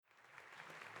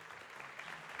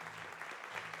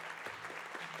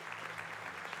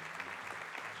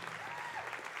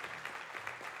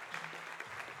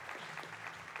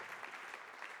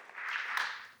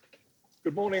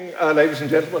Good morning, ladies and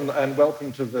gentlemen, and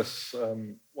welcome to this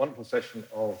wonderful session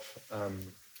of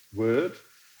Word.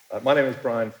 My name is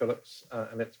Brian Phillips,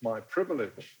 and it's my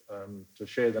privilege to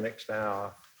share the next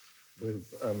hour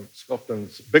with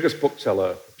Scotland's biggest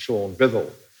bookseller, Sean Bithell.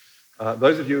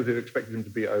 Those of you who expected him to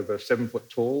be over 7 foot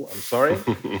tall, I'm sorry.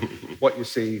 What you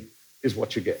see is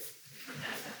what you get.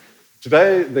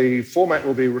 Today, the format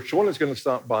will be, Sean is going to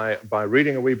start by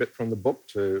reading a wee bit from the book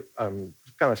to kind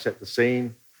of set the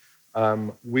scene.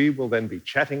 We will then be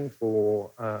chatting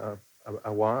for a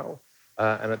while,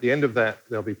 and at the end of that,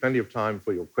 there'll be plenty of time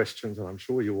for your questions, and I'm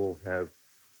sure you all have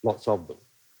lots of them.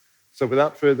 So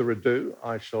without further ado,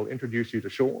 I shall introduce you to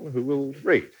Sean, who will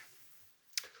read.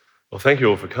 Well, thank you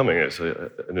all for coming. It's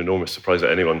an enormous surprise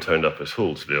that anyone turned up at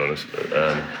all, to be honest,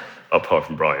 apart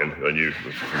from Brian, who I knew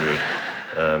was weird.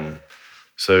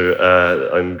 So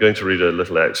I'm going to read a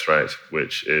little extract,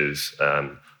 which is,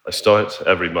 I start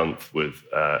every month with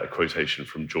a quotation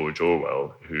from George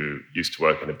Orwell, who used to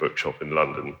work in a bookshop in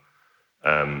London.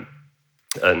 And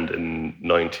in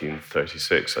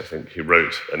 1936, I think, he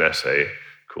wrote an essay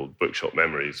called Bookshop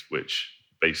Memories, which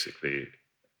basically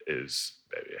is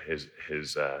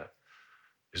his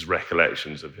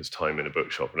recollections of his time in a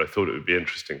bookshop. And I thought it would be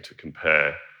interesting to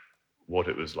compare what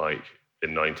it was like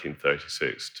in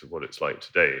 1936 to what it's like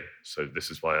today. So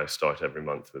this is why I start every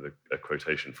month with a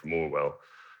quotation from Orwell.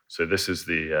 So this is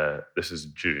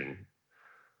June,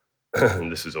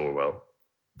 and this is Orwell.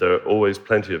 There are always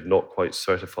plenty of not quite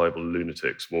certifiable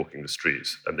lunatics walking the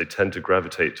streets, and they tend to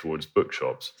gravitate towards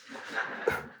bookshops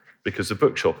because a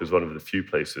bookshop is one of the few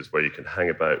places where you can hang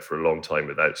about for a long time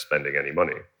without spending any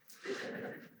money.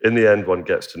 In the end, one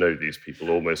gets to know these people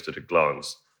almost at a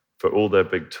glance. For all their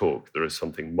big talk, there is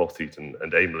something moth-eaten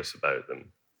and aimless about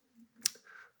them.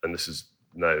 And this is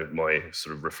now my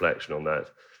sort of reflection on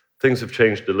that. Things have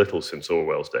changed a little since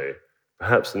Orwell's day.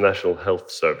 Perhaps the National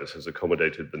Health Service has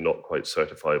accommodated the not quite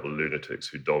certifiable lunatics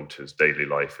who dogged his daily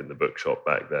life in the bookshop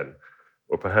back then.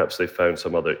 Or perhaps they found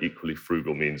some other equally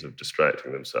frugal means of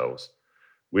distracting themselves.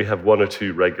 We have one or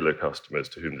two regular customers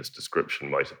to whom this description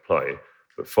might apply,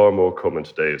 but far more common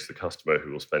today is the customer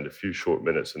who will spend a few short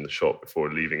minutes in the shop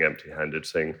before leaving empty-handed,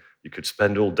 saying, "You could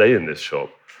spend all day in this shop."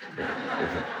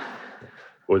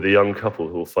 Or the young couple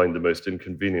who will find the most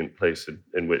inconvenient place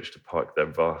in which to park their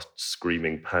vast,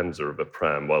 screaming panzer of a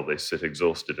pram while they sit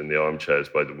exhausted in the armchairs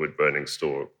by the wood-burning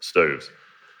stoves.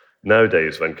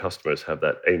 Nowadays, when customers have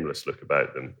that aimless look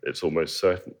about them, it's almost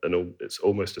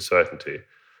a certainty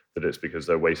that it's because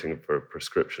they're waiting for a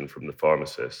prescription from the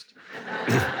pharmacist,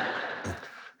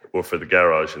 or for the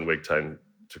garage in Wigtown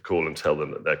to call and tell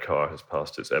them that their car has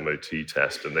passed its MOT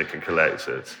test and they can collect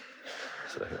it.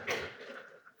 So,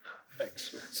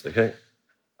 Thanks. it's okay.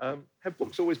 Have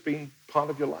books always been part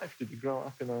of your life? Did you grow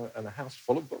up in a house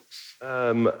full of books?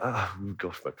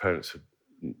 Gosh, my parents would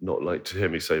not like to hear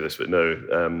me say this, but no,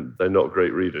 they're not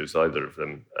great readers, either of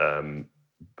them.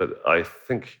 But I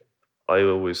think I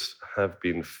always have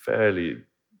been fairly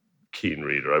keen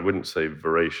reader. I wouldn't say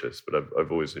voracious, but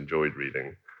I've always enjoyed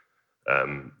reading.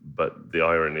 But the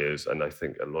irony is, and I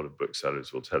think a lot of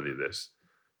booksellers will tell you this,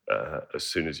 as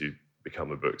soon as you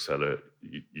become a bookseller,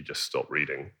 you just stop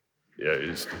reading.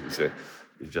 You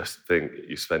just think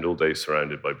you spend all day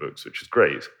surrounded by books, which is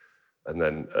great. And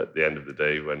then at the end of the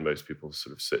day, when most people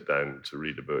sort of sit down to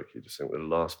read a book, you just think the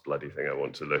last bloody thing I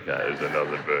want to look at is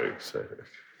another book. So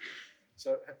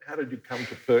how did you come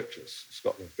to purchase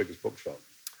Scotland's biggest bookshop?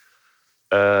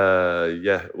 I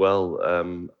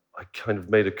kind of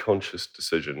made a conscious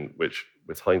decision, which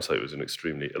with hindsight was an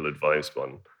extremely ill-advised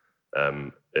one,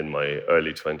 in my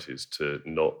early 20s to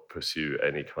not pursue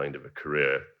any kind of a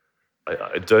career.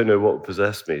 I don't know what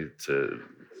possessed me to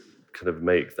kind of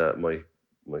make that my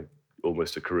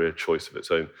almost a career choice of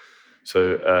its own.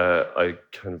 So I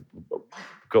kind of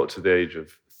got to the age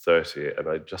of 30 and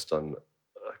I'd just done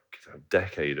a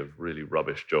decade of really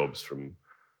rubbish jobs, from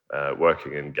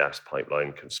working in gas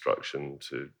pipeline construction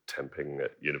to temping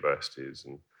at universities.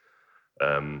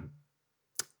 And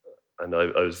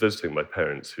I was visiting my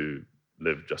parents, who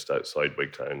lived just outside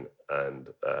Wigtown, and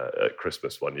at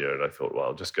Christmas one year, and I thought, well,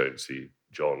 I'll just go and see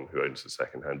John, who owns a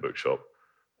second-hand bookshop.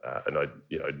 And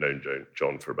I'd known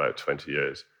John for about 20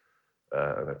 years.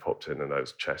 And I popped in and I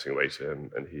was chatting away to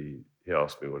him, and he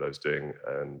asked me what I was doing,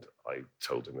 and I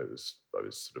told him I was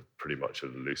sort of pretty much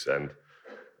at a loose end.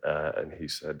 And he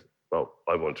said, "Well,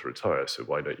 I want to retire, so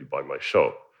why don't you buy my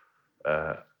shop?"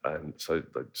 And so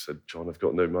I said, "John, I've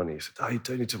got no money." He said, "Oh, you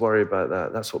don't need to worry about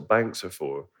that. That's what banks are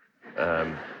for."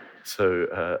 So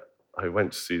I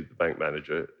went to see the bank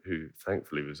manager, who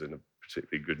thankfully was in a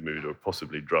particularly good mood, or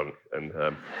possibly drunk, and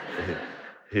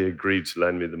he agreed to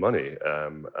lend me the money,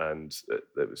 and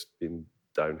it was been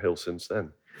downhill since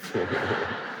then.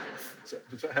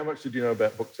 So how much did you know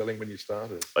about bookselling when you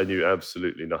started? I knew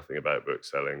absolutely nothing about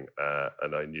bookselling,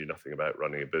 and I knew nothing about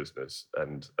running a business.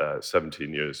 And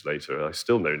 17 years later, I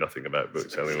still know nothing about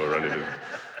bookselling or running a business.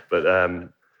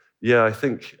 But yeah, I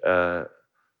think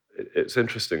it's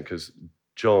interesting because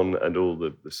John and all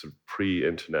the sort of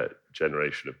pre-internet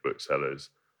generation of booksellers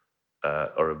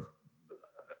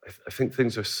I think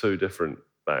things are so different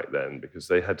back then because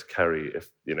they had to carry, if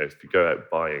you go out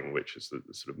buying, which is the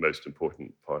sort of most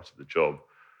important part of the job,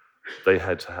 they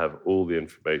had to have all the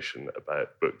information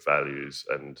about book values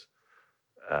and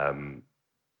um,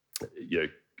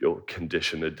 your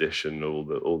condition, edition, all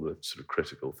the sort of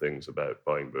critical things about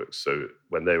buying books. So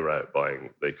when they were out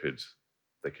buying, they could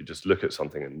just look at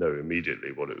something and know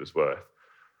immediately what it was worth.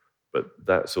 But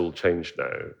that's all changed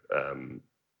now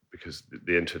because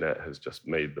the internet has just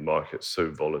made the market so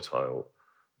volatile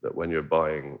that when you're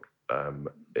buying,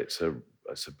 it's a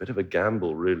bit of a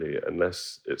gamble, really,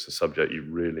 unless it's a subject you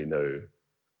really know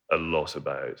a lot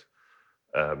about.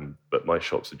 But my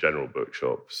shop's a general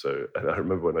bookshop, so and I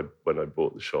remember when I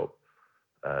bought the shop,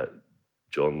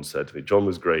 John said to me, John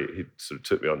was great. He sort of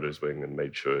took me under his wing and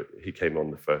made sure he came on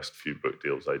the first few book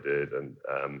deals I did, and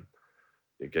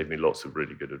he gave me lots of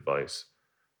really good advice.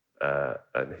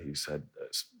 And he said,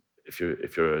 if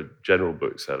you're a general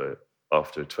bookseller,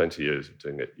 after 20 years of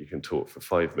doing it, you can talk for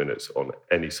 5 minutes on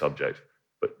any subject,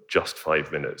 but just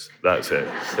 5 minutes. That's it.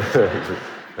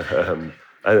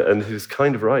 And he's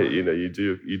kind of right. You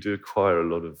do acquire a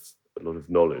lot of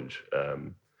knowledge,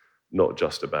 not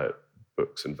just about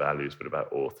books and values, but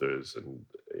about authors and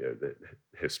the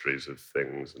histories of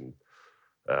things. And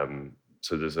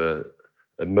so there's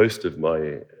and most of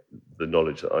the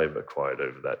knowledge that I've acquired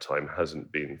over that time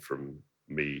hasn't been from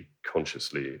me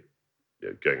consciously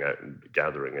going out and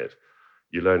gathering it.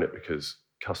 You learn it because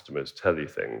customers tell you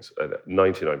things, and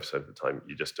 99% of the time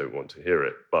you just don't want to hear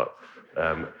it, but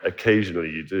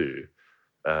occasionally you do.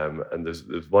 And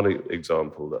there's one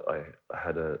example that I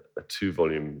had a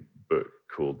 2-volume book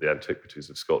called The Antiquities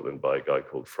of Scotland by a guy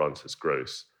called Francis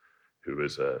Grose, who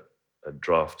was a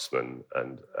draftsman,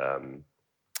 and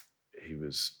it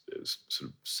was sort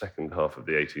of second half of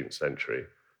the 18th century.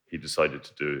 He decided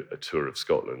to do a tour of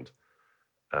Scotland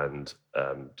and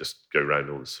just go around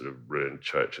all the sort of ruined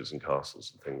churches and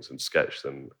castles and things and sketch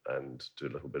them and do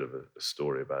a little bit of a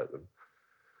story about them.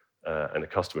 And a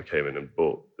customer came in and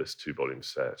bought this 2-volume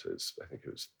set. I think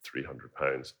it was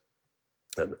 £300.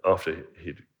 And after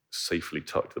he'd safely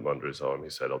tucked them under his arm, he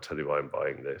said, I'll tell you why I'm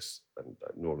buying this. And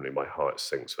normally my heart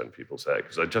sinks when people say it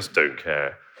because I just don't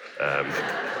care.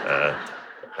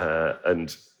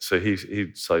 And so he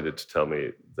decided to tell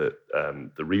me that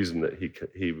the reason that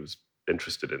he was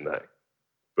interested in that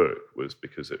book was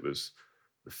because it was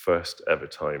the first ever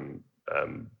time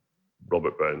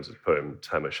Robert Burns' poem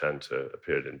Tam O'Shanter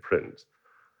appeared in print.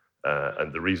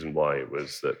 And the reason why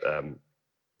was that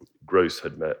Grose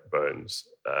had met Burns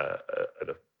at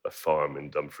a farm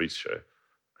in Dumfriesshire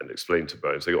and explained to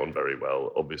Burns, they got on very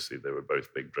well. Obviously, they were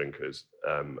both big drinkers.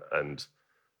 And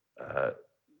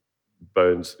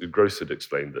Grose had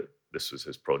explained that this was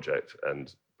his project,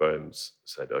 and Burns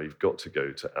said, oh, you've got to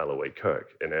go to Alloway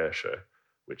Kirk in Ayrshire,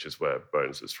 which is where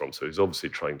Burns is from. So he's obviously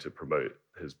trying to promote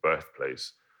his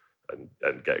birthplace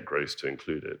and get Grose to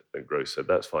include it. And Grose said,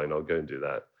 that's fine, I'll go and do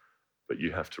that. But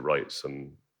you have to write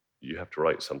something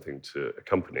to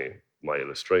accompany my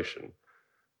illustration.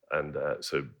 And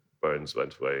so Burns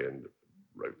went away and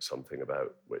wrote something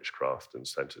about witchcraft and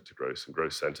sent it to Grose. And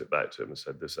Grose sent it back to him and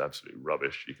said, this is absolutely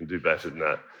rubbish. You can do better than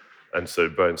that. And so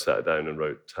Burns sat down and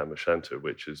wrote Tam O'Shanter,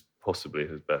 which is possibly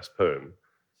his best poem.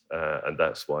 And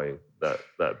that's why that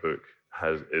book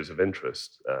is of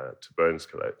interest to Burns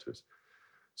collectors.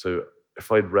 So if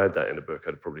I'd read that in a book,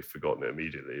 I'd have probably forgotten it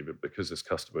immediately. But because this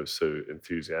customer was so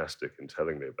enthusiastic in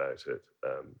telling me about it,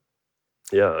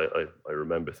 I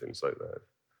remember things like that.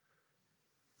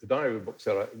 The Diary of a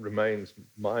Bookseller remains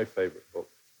my favourite book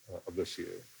of this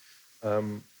year.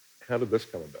 How did this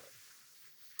come about?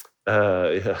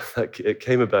 It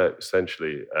came about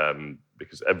essentially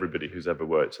because everybody who's ever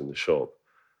worked in the shop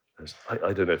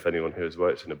I don't know if anyone here has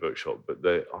worked in a bookshop, but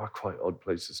they are quite odd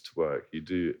places to work. You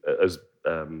do, as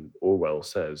Orwell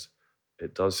says,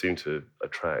 it does seem to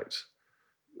attract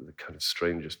the kind of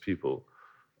strangest people.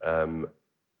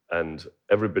 And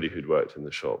everybody who'd worked in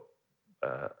the shop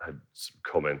had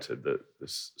commented that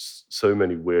there's so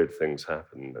many weird things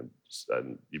happen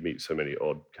and you meet so many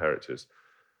odd characters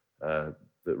that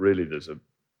really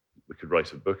we could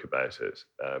write a book about it.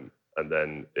 And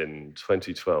then in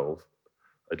 2012,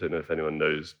 I don't know if anyone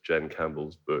knows Jen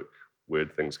Campbell's book,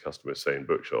 weird things customers say in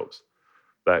bookshops.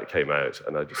 That came out,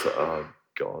 and I just thought, oh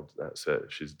God, that's it.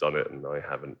 She's done it, and I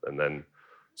haven't. And then,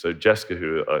 so Jessica,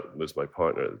 who was my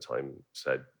partner at the time,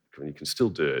 said, you can still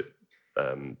do it,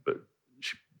 but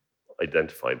she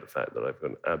identified the fact that I've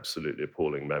got an absolutely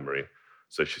appalling memory.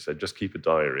 So she said, just keep a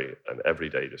diary, and every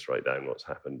day just write down what's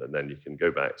happened, and then you can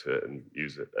go back to it and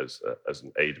use it as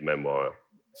an aid memoir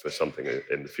for something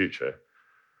in the future.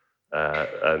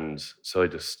 And so I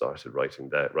just started writing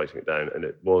it down, and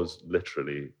it was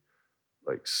literally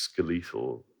like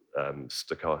skeletal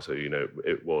staccato.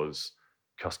 It was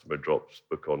customer drops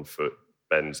book on foot,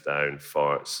 bends down,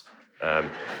 farts.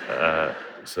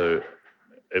 So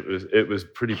it was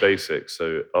pretty basic.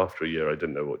 So after a year, I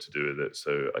didn't know what to do with it.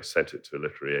 So I sent it to a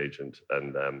literary agent,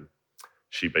 and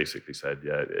she basically said,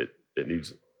 "Yeah, it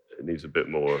needs a bit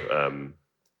more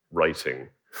writing."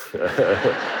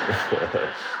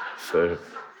 So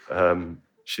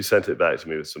she sent it back to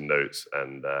me with some notes,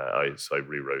 and I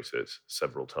rewrote it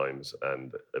several times,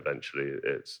 and eventually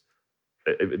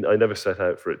I never set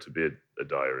out for it to be a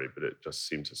diary, but it just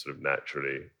seemed to sort of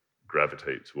naturally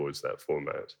gravitate towards that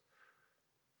format.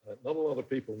 Not a lot of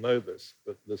people know this,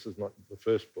 but this is not the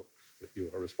first book that you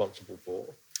are responsible for.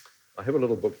 I have a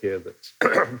little book here that's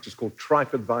which is called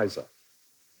TripAdvisor.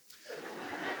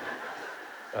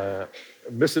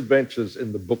 Misadventures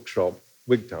in the Bookshop,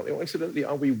 Wigtown. Incidentally,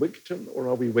 are we Wigton or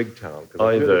are we Wigtown?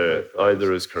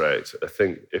 Either is correct. I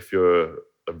think if you're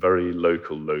a very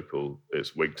local,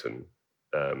 it's Wigton.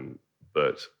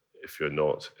 But if you're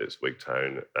not, it's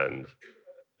Wigtown. And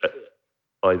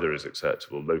either is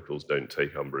acceptable. Locals don't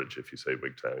take umbrage if you say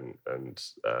Wigtown. And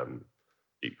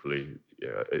equally,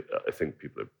 I think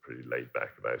people are pretty laid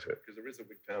back about it. Because there is a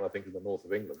Wigtown, I think, in the north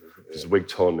of England, isn't there? There's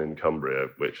Wigton in Cumbria,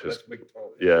 which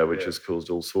has caused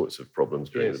all sorts of problems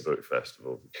during the book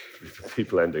festival.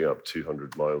 People ending up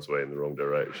 200 miles away in the wrong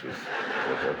direction.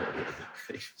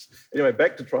 Anyway,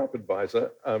 back to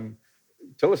TripAdvisor.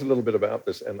 Tell us a little bit about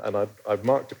this, and I've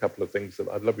marked a couple of things that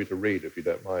I'd love you to read, if you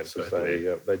don't mind, because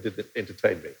they did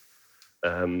entertain me.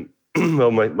 Well,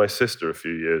 my sister a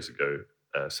few years ago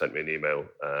sent me an email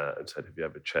and said, have you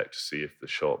ever checked to see if the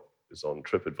shop is on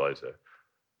TripAdvisor?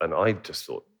 And I just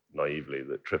thought naively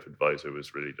that TripAdvisor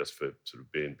was really just for sort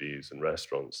of B&Bs and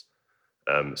restaurants.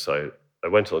 So I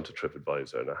went on to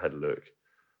TripAdvisor and I had a look,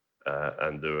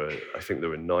 and I think there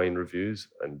were 9 reviews,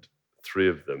 and 3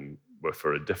 of them were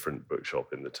for a different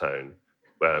bookshop in the town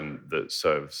that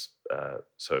serves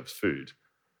food.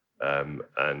 And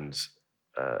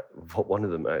one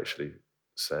of them actually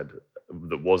said,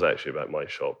 that was actually about my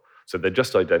shop. So they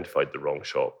just identified the wrong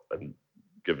shop and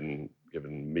given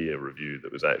me a review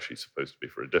that was actually supposed to be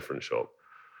for a different shop,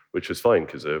 which was fine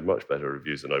because they were much better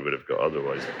reviews than I would have got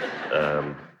otherwise.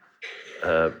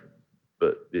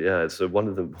 But yeah, so one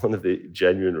of the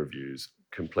genuine reviews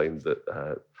complained that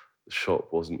the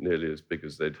shop wasn't nearly as big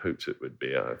as they'd hoped it would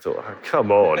be. I thought, oh,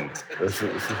 come on,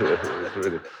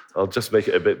 really, I'll just make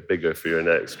it a bit bigger for your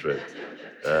next trip.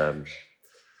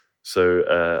 So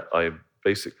I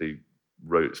basically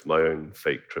wrote my own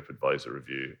fake TripAdvisor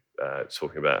review,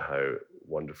 talking about how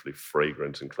wonderfully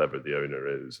fragrant and clever the owner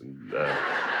is, and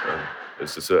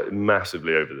it's just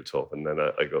massively over the top. And then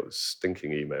I got a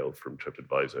stinking email from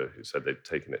TripAdvisor who said they'd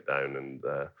taken it down, and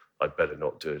I'd better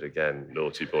not do it again,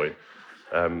 naughty boy.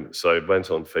 So I went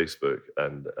on Facebook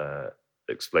and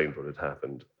explained what had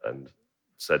happened, and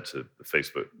said to the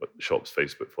shop's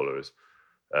Facebook followers,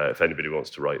 if anybody wants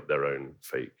to write their own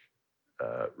fake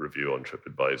review on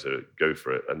TripAdvisor, go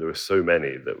for it. And there were so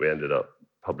many that we ended up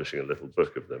publishing a little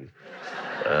book of them.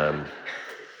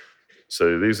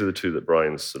 So these are the 2 that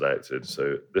Brian's selected.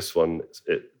 So this one,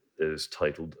 it is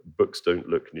titled Books Don't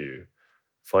Look New,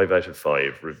 5 out of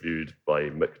 5, reviewed by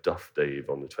Macduff Dave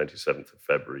on the 27th of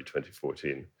February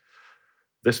 2014.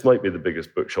 This might be the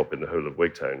biggest bookshop in the whole of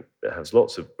Wigtown. It has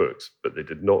lots of books, but they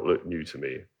did not look new to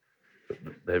me.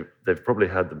 They've probably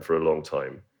had them for a long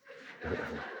time.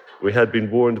 We had been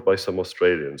warned by some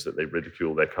Australians that they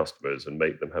ridicule their customers and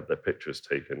make them have their pictures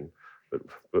taken.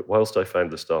 But whilst I found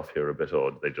the staff here a bit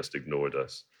odd, they just ignored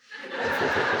us.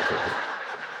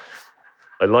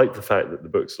 I liked the fact that the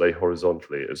books lay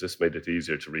horizontally, as this made it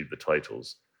easier to read the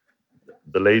titles.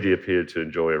 The lady appeared to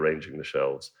enjoy arranging the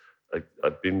shelves.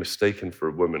 I'd been mistaken for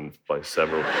a woman by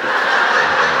several people.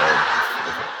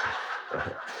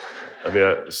 I mean,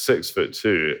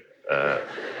 6'2",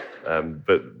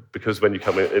 but because when you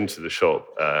come into the shop,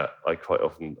 I quite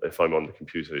often, if I'm on the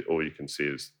computer, all you can see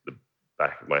is the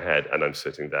back of my head, and I'm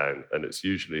sitting down, and it's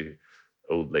usually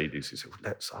old ladies who say, well,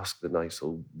 let's ask the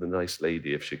nice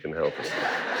lady if she can help us.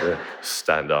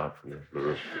 Stand up.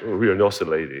 Oh, we are not a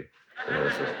lady.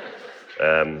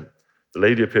 The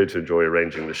lady appeared to enjoy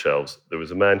arranging the shelves. There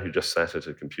was a man who just sat at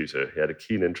a computer. He had a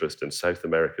keen interest in South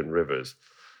American rivers,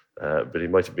 but he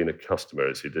might have been a customer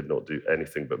as he did not do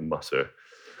anything but mutter.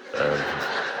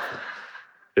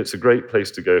 It's a great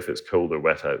place to go if it's cold or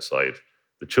wet outside.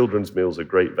 The children's meals are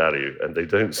great value, and they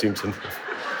don't seem to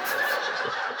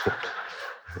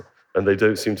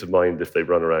mind if they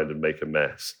run around and make a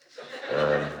mess.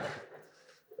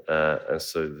 And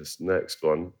so this next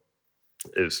one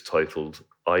is titled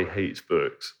 "I Hate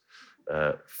Books."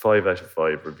 5 out of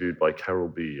 5, reviewed by Carol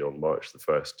B. on March the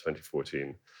 1st,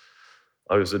 2014.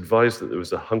 I was advised that there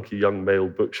was a hunky young male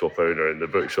bookshop owner in the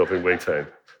bookshop in Wigtown.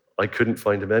 I couldn't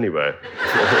find him anywhere.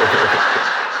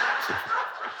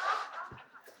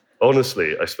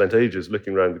 Honestly, I spent ages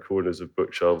looking around the corners of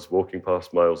bookshelves, walking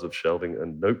past miles of shelving,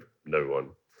 and nope, no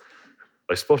one.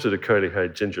 I spotted a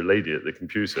curly-haired ginger lady at the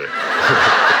computer.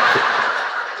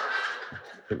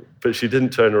 But she didn't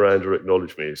turn around or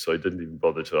acknowledge me, so I didn't even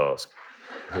bother to ask.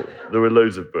 There were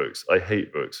loads of books. I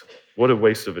hate books. What a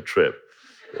waste of a trip.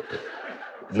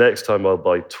 Next time I'll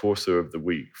buy Torso of the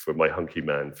Week for my hunky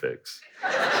man fix.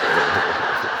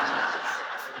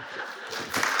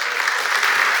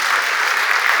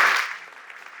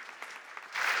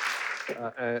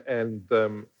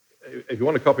 If you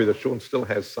want a copy, that Sean still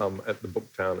has some at the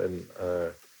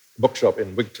bookshop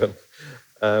in Wigton.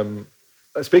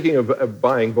 Speaking of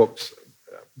buying books,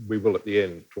 we will at the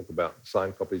end talk about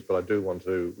signed copies, but I do want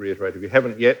to reiterate, if you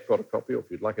haven't yet got a copy, or if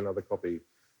you'd like another copy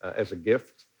as a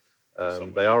gift,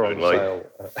 they are on sale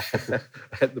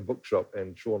at the bookshop,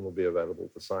 and Sean will be available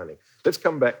for signing. Let's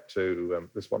come back to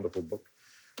this wonderful book.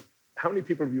 How many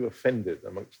people have you offended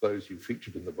amongst those you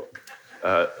featured in the book?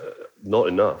 Not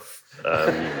enough.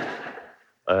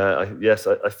 Yes,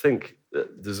 I think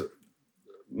there's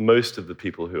most of the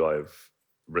people who I've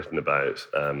written about.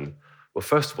 Well,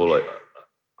 first of all,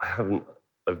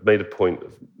 I've made a point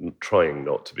of trying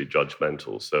not to be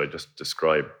judgmental, so I just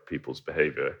describe people's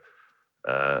behavior.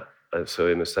 And so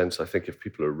in a sense, I think if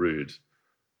people are rude,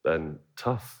 then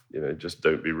tough, just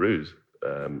don't be rude,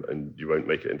 and you won't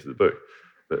make it into the book.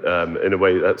 But in a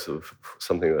way, that's sort of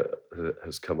something that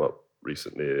has come up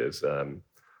recently is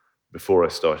before I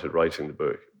started writing the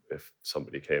book, if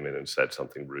somebody came in and said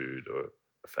something rude or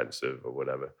offensive or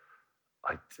whatever,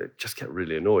 I just get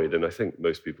really annoyed. And I think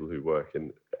most people who work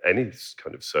in any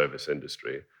kind of service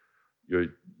industry,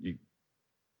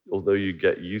 although you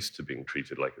get used to being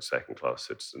treated like a second-class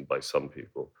citizen by some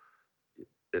people,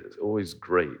 it's always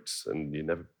great, and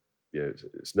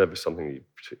it's never something you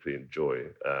particularly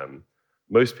enjoy.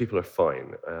 Most people are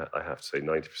fine. I have to say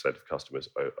 90% of customers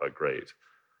are great.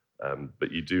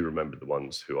 But you do remember the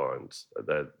ones who aren't.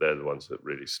 They're the ones that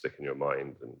really stick in your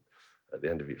mind. And at the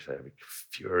end of each day, I'd be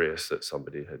furious that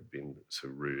somebody had been so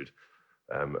rude.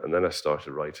 And then I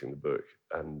started writing the book,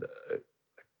 and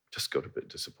just got a bit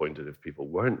disappointed if people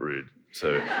weren't rude.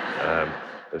 So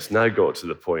it's now got to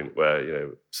the point where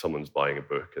someone's buying a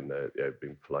book and they're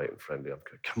being polite and friendly. I'm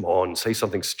going, come on, say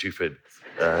something stupid.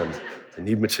 They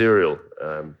need material.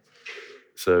 I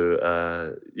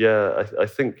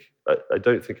think I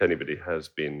don't think anybody has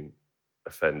been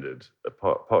offended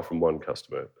apart from one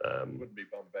customer. It would be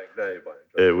Bumbag Dave.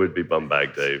 It would be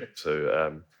Bumbag Dave.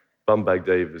 So Bumbag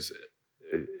Dave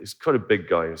he's quite a big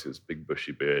guy. He's got this big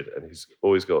bushy beard, and he's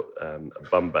always got a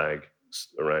bum bag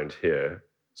around here.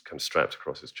 It's kind of strapped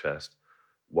across his chest,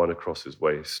 one across his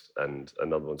waist, and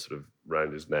another one sort of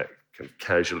around his neck, kind of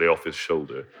casually off his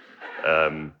shoulder.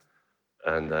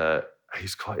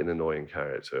 He's quite an annoying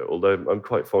character, although I'm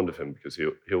quite fond of him because he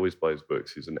always buys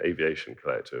books. He's an aviation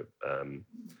collector.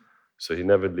 So he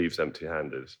never leaves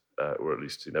empty-handed, or at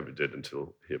least he never did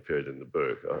until he appeared in the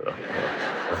book,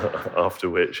 after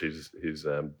which he's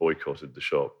boycotted the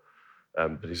shop.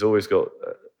 But he's always got,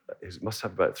 he must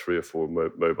have about 3 or 4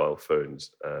 mobile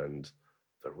phones, and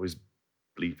they're always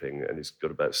bleeping, and he's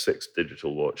got about 6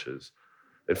 digital watches.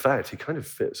 In fact, he kind of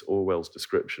fits Orwell's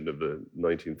description of the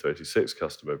 1936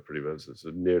 customer pretty well. It's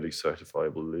a nearly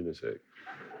certifiable lunatic.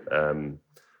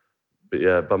 But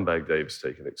yeah, Bumbag Dave's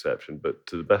taken exception, but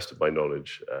to the best of my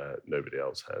knowledge, nobody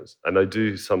else has. And I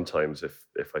do sometimes, if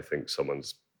I think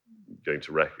someone's going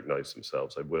to recognize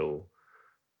themselves, I will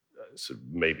sort of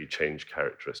maybe change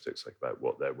characteristics, like about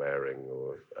what they're wearing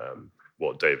or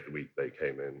what day of the week they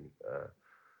came in.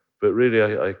 But really,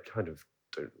 I kind of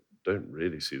don't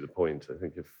really see the point. I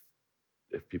think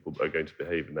if people are going to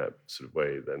behave in that sort of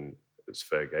way, then it's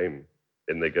fair game.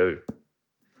 In they go.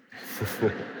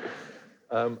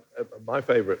 My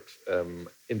favourite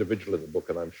individual in the book,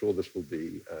 and I'm sure this will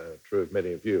be true of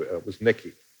many of you, was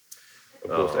Nicky, of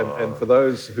course. And for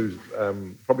those who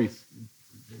probably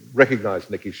recognize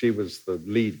Nikki. She was the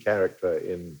lead character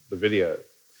in the video.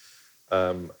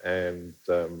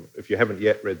 If you haven't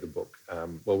yet read the book,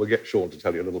 well, we'll get Sean to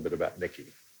tell you a little bit about Nikki.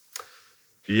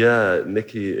 Yeah,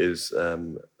 Nikki is a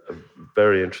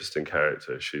very interesting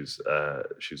character. She's a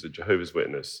Jehovah's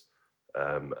Witness,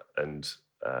 and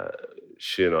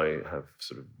she and I have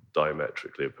sort of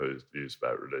diametrically opposed views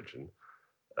about religion.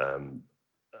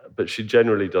 But she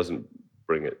generally doesn't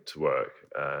bring it to work.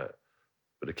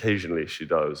 But occasionally she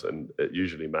does, and it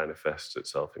usually manifests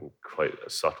itself in quite a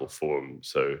subtle form.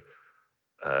 So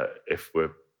if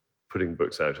we're putting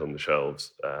books out on the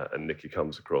shelves and Nikki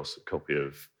comes across a copy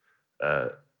of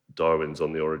Darwin's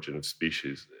On the Origin of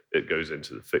Species, it goes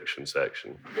into the fiction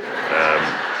section.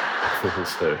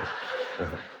 So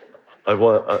I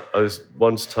was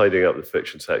once tidying up the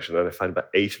fiction section and I found about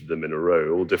 8 of them in a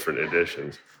row, all different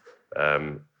editions.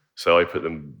 So I put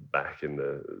them back in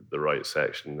the right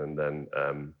section, and then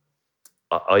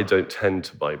I don't tend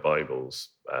to buy Bibles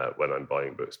when I'm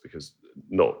buying books, because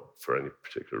not for any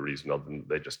particular reason other than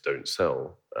they just don't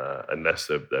sell unless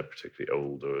they're particularly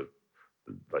old, or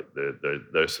like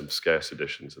there's some scarce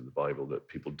editions of the Bible that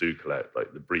people do collect,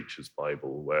 like the Breacher's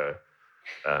Bible, where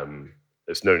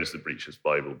it's known as the Breacher's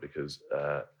Bible because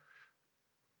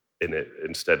in it,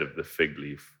 instead of the fig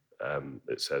leaf,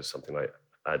 it says something like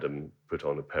Adam put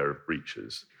on a pair of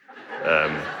breeches.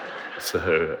 That's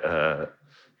a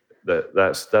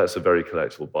very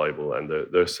collectible Bible, and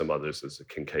there's some others. There's a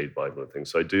Kincaid Bible and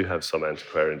things. So I do have some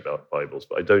antiquarian Bibles,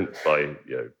 but I don't buy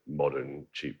modern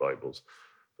cheap Bibles.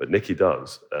 But Nikki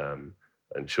does,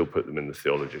 and she'll put them in the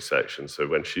theology section. So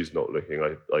when she's not looking,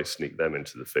 I sneak them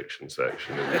into the fiction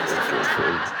section.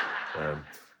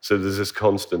 So there's this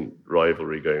constant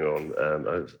rivalry going on.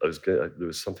 There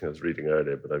was something I was reading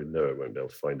earlier, but I know I won't be able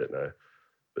to find it now.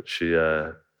 But she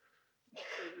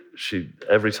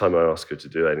every time I ask her to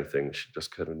do anything, she just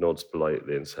kind of nods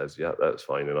politely and says, "Yeah, that's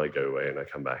fine." And I go away and I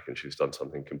come back and she's done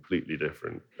something completely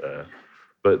different.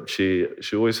 But she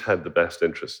always had the best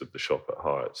interests of the shop at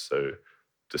heart. So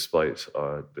despite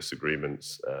our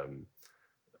disagreements,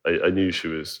 I knew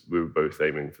we were both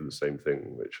aiming for the same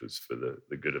thing, which was for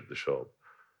the good of the shop.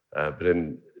 But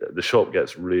the shop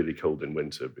gets really cold in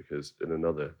winter because, in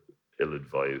another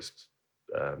ill-advised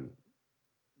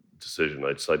decision,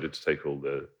 I decided to take all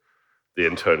the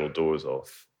internal doors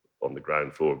off on the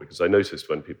ground floor, because I noticed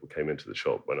when people came into the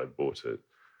shop when I bought it,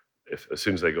 as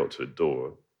soon as they got to a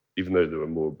door, even though there were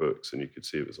more books and you could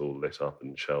see it was all lit up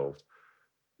and shelved,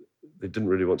 they didn't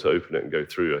really want to open it and go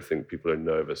through. I think people are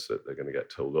nervous that they're going to get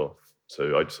told off.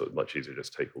 So I just thought it much easier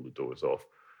just take all the doors off,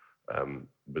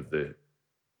 with the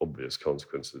obvious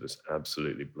consequence that it's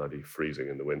absolutely bloody freezing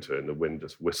in the winter and the wind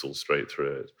just whistles straight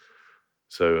through it.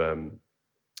 So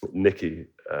Nikki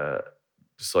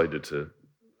decided the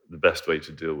best way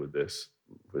to deal with this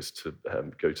was to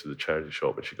go to the charity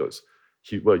shop, and she got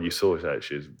you saw it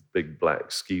actually, is big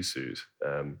black ski suit.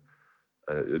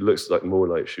 It looks more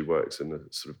like she works in a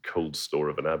sort of cold store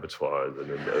of an abattoir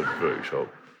than in a bookshop.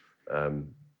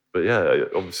 But yeah,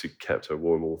 it obviously kept her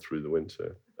warm all through the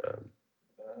winter.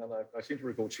 And I seem to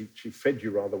recall she fed you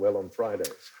rather well on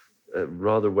Fridays.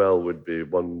 Rather well would be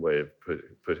one way of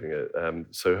putting it.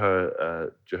 So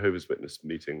her Jehovah's Witness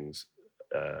meetings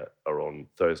are on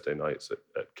Thursday nights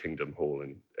at Kingdom Hall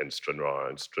in Stranraer.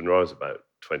 And Stranraer is about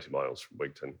 20 miles from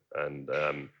Wigton. And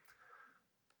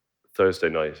Thursday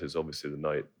night is obviously the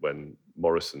night when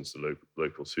Morrison's, the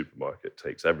local supermarket,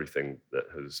 takes everything that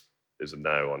is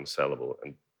now unsellable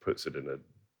and puts it in a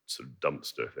sort of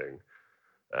dumpster thing,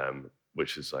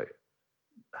 which is like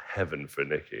heaven for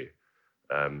Nikki.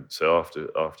 So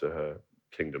after her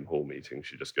Kingdom Hall meeting,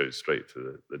 she just goes straight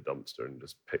to the dumpster and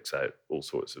just picks out all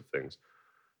sorts of things,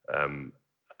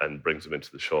 and brings them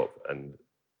into the shop and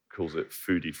calls it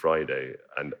Foodie Friday.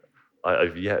 And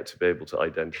I've yet to be able to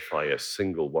identify a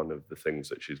single one of the things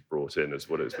that she's brought in as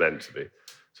what it's meant to be.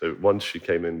 So once she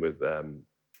came in with a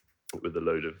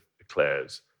load of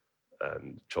eclairs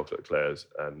and chocolate eclairs,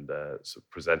 and sort of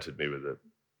presented me with a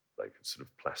sort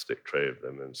of plastic tray of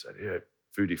them and said, "Here,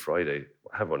 Foodie Friday,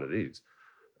 have one of these."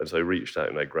 And so I reached out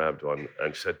and I grabbed one,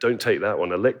 and she said, "Don't take that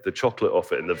one. I licked the chocolate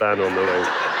off it in the van on the way."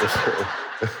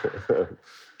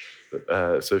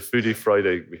 So Foodie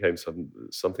Friday became some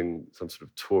sort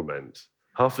of torment.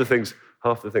 Half the things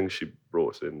she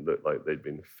brought in looked like they'd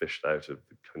been fished out of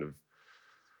the kind of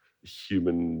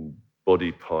human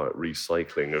body part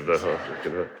recycling of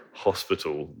a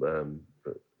hospital.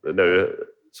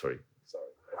 Sorry.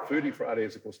 Foodie Friday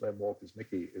is, of course, no more because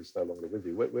Nikki is no longer with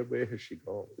you. Where has she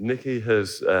gone? Nikki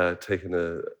has taken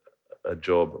a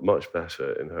job much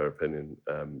better, in her opinion,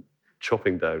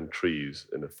 chopping down trees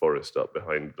in a forest up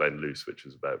behind Glenluce, which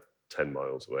is about 10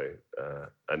 miles away.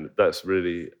 And that's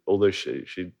really, although she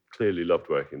clearly loved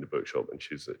working in the bookshop, and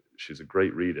she's a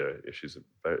great reader, she's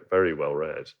very, very well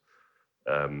read,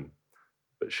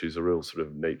 but she's a real sort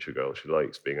of nature girl. She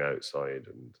likes being outside,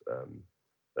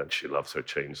 and she loves her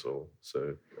chainsaw.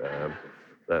 So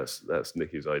that's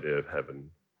Nikki's idea of heaven.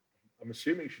 I'm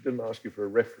assuming she didn't ask you for a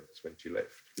reference when she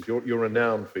left, because you're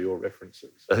renowned for your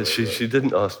references. She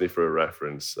didn't ask me for a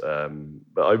reference,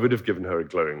 but I would have given her a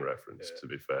glowing reference, to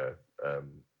be fair.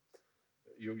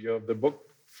 The book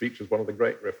features one of the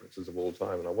great references of all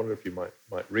time, and I wonder if you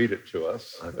might read it to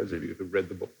us. Those of you who've read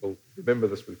the book will remember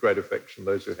this with great affection.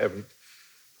 Those who haven't,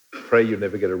 pray you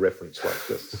never get a reference like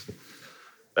this.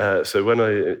 So when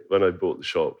I bought the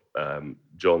shop,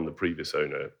 John, the previous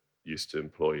owner, used to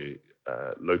employ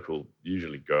local,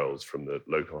 usually girls from the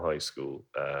local high school,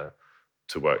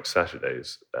 to work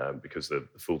Saturdays, because the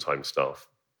full-time staff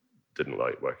didn't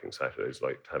like working Saturdays,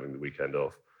 liked having the weekend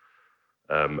off.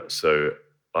 So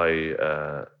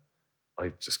I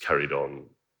just carried on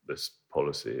this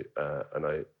policy, and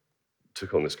I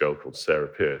took on this girl called Sarah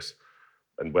Pierce.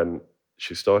 And when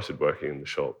she started working in the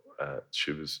shop,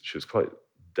 she was quite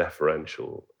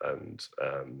deferential, and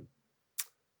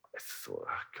I thought,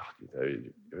 oh God,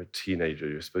 you're a teenager,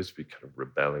 you're supposed to be kind of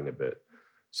rebelling a bit.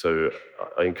 So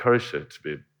I encouraged her to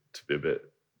be a bit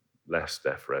less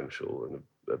deferential and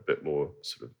a bit more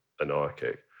sort of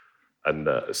anarchic. And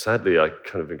sadly, I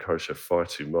kind of encouraged her far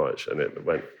too much, and it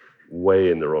went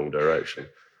way in the wrong direction.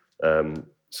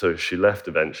 So she left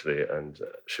eventually, and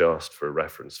she asked for a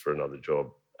reference for another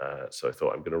job. So I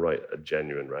thought, I'm going to write a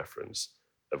genuine reference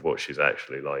of what she's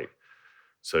actually like.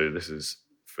 So this is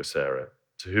for Sarah.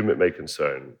 To whom it may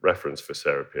concern, reference for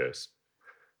Sarah Pierce.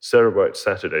 Sarah worked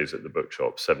Saturdays at the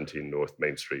bookshop, 17 North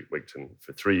Main Street, Wigton,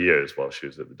 for 3 years while she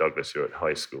was at the Douglas Ewart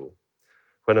High School.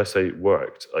 When I say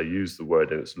worked, I use the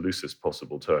word in its loosest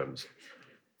possible terms.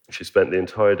 She spent the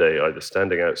entire day either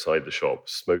standing outside the shop,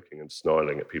 smoking and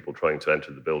snarling at people trying to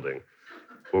enter the building,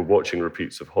 or watching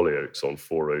repeats of Hollyoaks on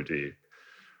 4OD.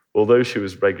 Although she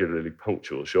was regularly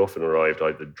punctual, she often arrived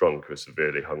either drunk or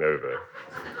severely hungover.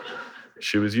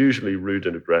 She was usually rude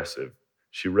and aggressive.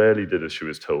 She rarely did as she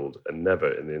was told, and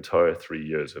never in the entire 3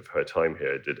 years of her time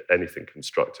here did anything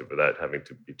constructive without having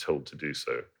to be told to do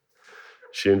so.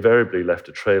 She invariably left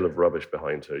a trail of rubbish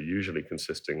behind her, usually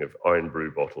consisting of iron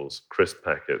brew bottles, crisp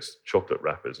packets, chocolate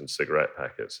wrappers, and cigarette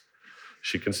packets.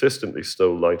 She consistently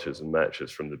stole lighters and matches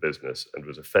from the business and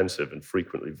was offensive and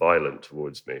frequently violent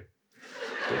towards me.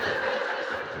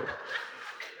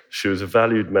 She was a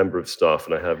valued member of staff,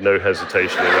 and I have no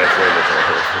hesitation in recommending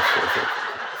her.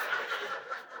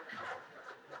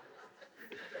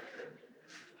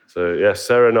 So, yes,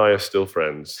 Sarah and I are still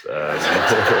friends.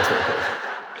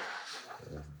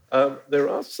 There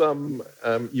are some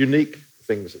unique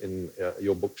things in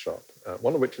your bookshop,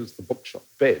 one of which is the bookshop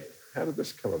bed. How did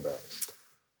this come about?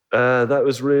 That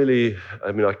was really,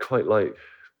 I quite like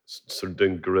sort of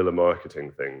doing guerrilla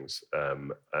marketing things.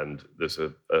 And there's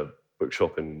a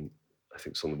bookshop I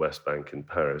think it's on the West Bank in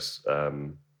Paris.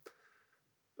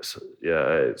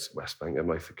 It's West Bank.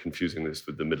 Am I confusing this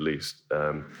with the Middle East?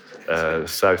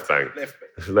 South Bank.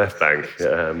 Left Bank.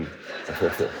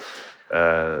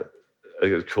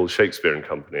 It's called Shakespeare and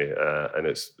Company, and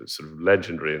it's sort of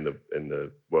legendary in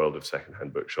the world of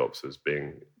secondhand bookshops as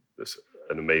being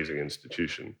an amazing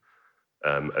institution.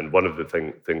 And one of the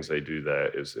things they do there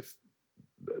is if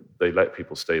they let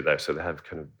people stay there, so they have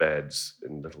kind of beds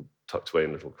tucked away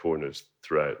in little corners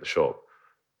throughout the shop,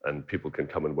 and people can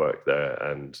come and work there,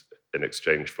 and in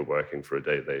exchange for working for a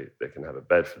day, they can have a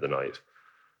bed for the night.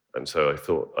 And so I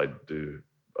thought I'd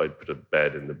put a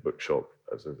bed in the bookshop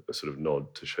as a sort of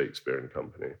nod to Shakespeare and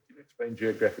Company. Can you explain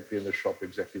geographically in the shop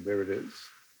exactly where it is?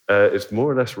 It's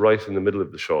more or less right in the middle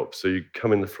of the shop. So you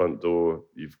come in the front door,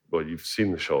 you've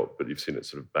seen the shop, but you've seen it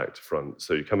sort of back to front.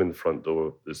 So you come in the front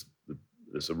door,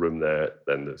 there's a room there,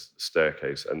 then there's the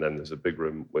staircase, and then there's a big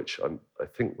room, which I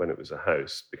think when it was a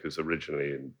house, because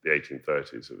originally in the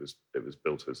 1830s it was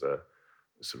built as a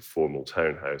sort of formal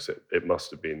townhouse. It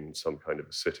must have been some kind of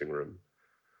a sitting room.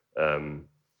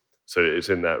 So it's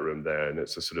in that room there, and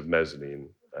it's a sort of mezzanine.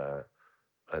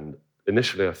 And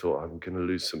initially I thought, I'm going to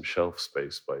lose some shelf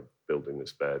space by building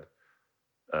this bed.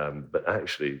 But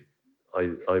actually,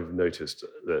 I've noticed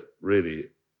that really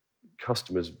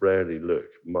customers rarely look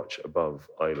much above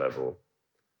eye level,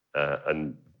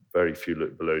 and very few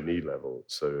look below knee level.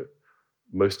 So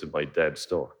most of my dead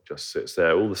stock just sits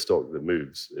there. All the stock that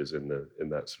moves is in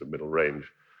that sort of middle range.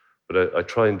 But I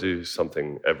try and do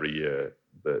something every year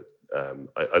that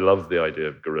I love the idea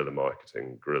of guerrilla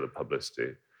marketing, guerrilla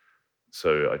publicity.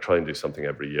 So I try and do something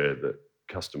every year that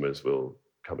customers will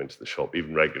come into the shop.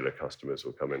 Even regular customers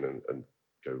will come in and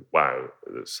go, wow,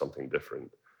 there's something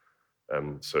different.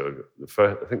 So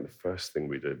I think the first thing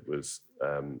we did was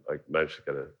I managed to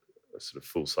get a sort of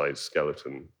full-size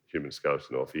human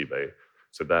skeleton off eBay.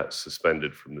 So that's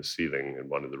suspended from the ceiling in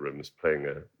one of the rooms, playing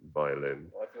a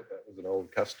violin. I thought that was an old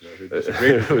customer who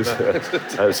disagreed with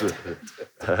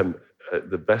that.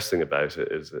 The best thing about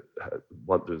it is that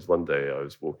there was one day I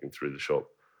was walking through the shop,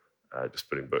 just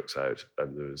putting books out,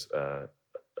 and there was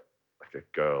like a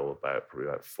girl probably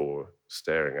about 4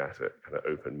 staring at it, kind of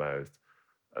open-mouthed,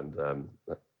 and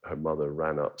her mother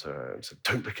ran up to her and said,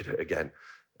 "Don't look at it again."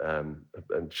 And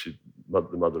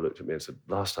the mother looked at me and said,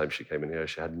 "Last time she came in here,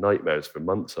 she had nightmares for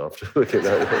months after looking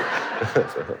at it."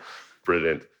 So,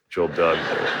 brilliant, job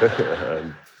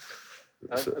done.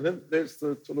 And then there's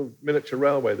the sort of miniature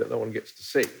railway that no one gets to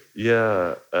see.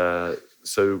 Yeah,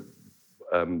 so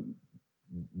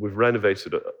we've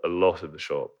renovated a lot of the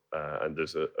shop, and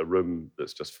there's a room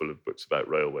that's just full of books about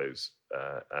railways,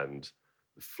 and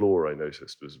the floor I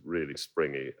noticed was really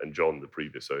springy, and John, the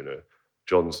previous owner,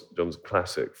 John's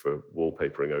classic for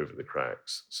wallpapering over the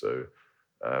cracks. So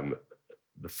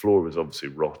the floor was obviously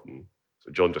rotten.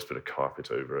 So John just put a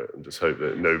carpet over it and just hoped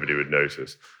that nobody would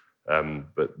notice.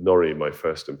 But Norrie, my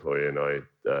first employee, and I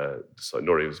decided,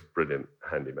 Norrie was a brilliant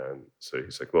handyman. So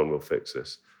he said, "Come on, we'll fix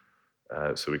this."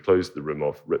 So we closed the room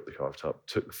off, ripped the carpet up,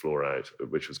 took the floor out,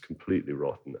 which was completely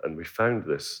rotten. And we found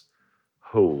this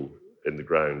hole in the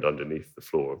ground underneath the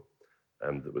floor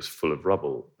that was full of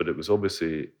rubble, but it was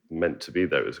obviously meant to be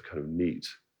there. It was a kind of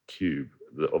neat cube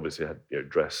that obviously had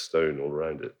dressed stone all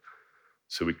around it.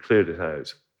 So we cleared it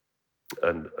out,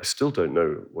 and I still don't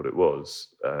know what it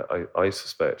was. I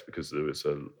suspect, because there was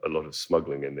a lot of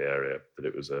smuggling in the area, that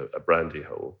it was a brandy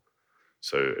hole.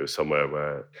 So it was somewhere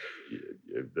where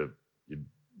you'd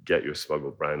get your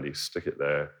smuggled brandy, stick it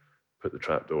there, put the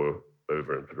trapdoor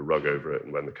over and put a rug over it,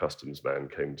 and when the customs man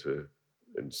came to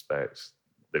inspect,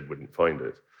 they wouldn't find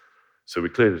it. So we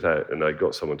cleared it out, and I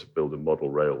got someone to build a model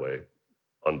railway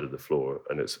under the floor,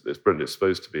 and it's brilliant. It's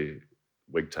supposed to be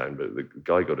Wigtown, but the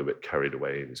guy got a bit carried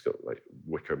away, and he's got like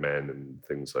wicker men and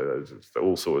things like that. There's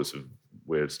all sorts of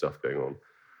weird stuff going on.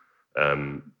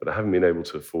 But I haven't been able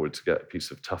to afford to get a piece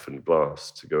of toughened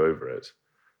glass to go over it.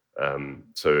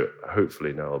 So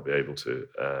hopefully now I'll be able to,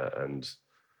 and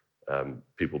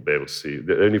people will be able to see.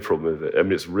 The only problem is,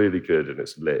 it's really good and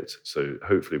it's lit. So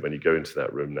hopefully when you go into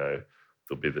that room now,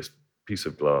 there'll be this piece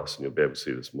of glass and you'll be able to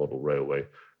see this model railway.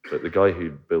 But the guy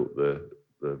who built the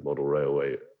model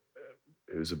railway,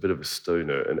 he was a bit of a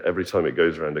stoner, and every time it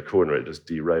goes around a corner, it just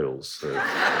derails. So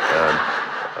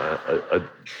I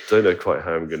don't know quite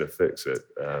how I'm going to fix it.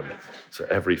 So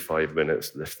every 5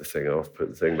 minutes, lift the thing off, put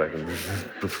the thing back in.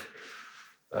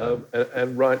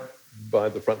 And right by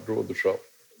the front door of the shop,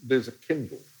 there's a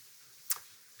Kindle.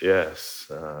 Yes.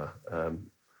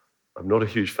 I'm not a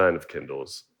huge fan of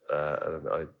Kindles, and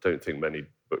I don't think many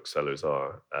booksellers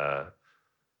are.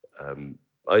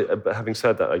 But having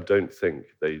said that, I don't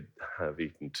think they have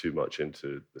eaten too much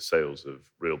into the sales of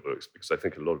real books, because I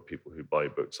think a lot of people who buy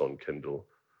books on Kindle,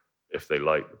 if they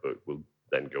like the book, will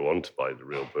then go on to buy the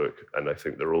real book. And I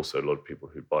think there are also a lot of people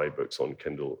who buy books on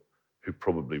Kindle who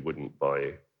probably wouldn't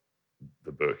buy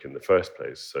the book in the first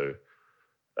place. So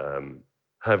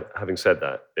having said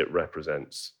that, it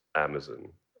represents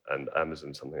Amazon, and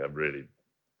Amazon's something I really,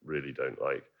 really don't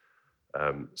like.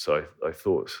 So I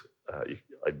thought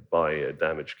I'd buy a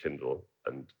damaged Kindle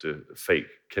and do a fake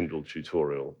Kindle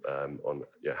tutorial on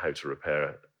how to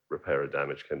repair a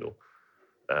damaged Kindle.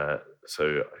 So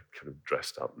I kind of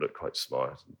dressed up, looked quite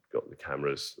smart, and got the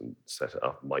cameras and set it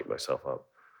up, mic'd myself up.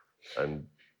 And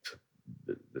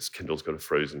this Kindle's got a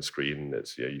frozen screen.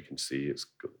 It's you can see it's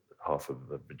got half of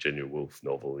a Virginia Woolf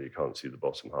novel. You can't see the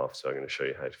bottom half, so I'm going to show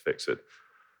you how to fix it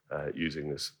using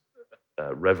this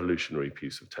revolutionary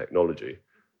piece of technology.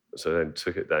 So I then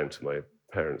took it down to my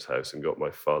parents' house and got my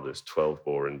father's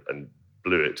 12-bore and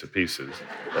blew it to pieces.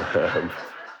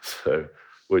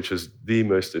 Which is the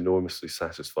most enormously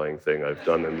satisfying thing I've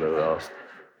done in the last.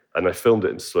 And I filmed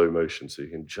it in slow motion, so you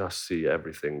can just see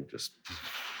everything just.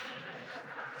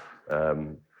 I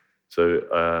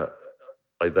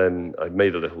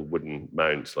made a little wooden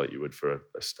mount like you would for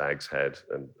a stag's head,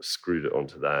 and screwed it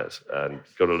onto that, and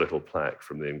got a little plaque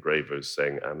from the engravers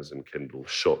saying Amazon Kindle,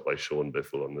 shot by Sean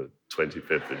Biffle on the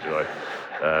 25th of July.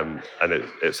 And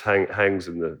it hangs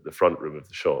in the front room of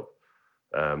the shop.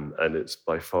 And it's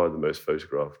by far the most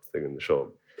photographed thing in the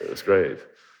shop. It's great.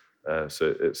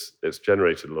 So it's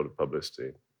generated a lot of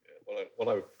publicity. What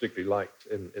I particularly liked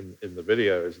in the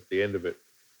video is at the end of it,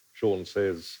 Sean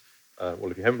says,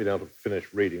 well, if you haven't been able to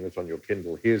finish reading this on your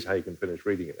Kindle, here's how you can finish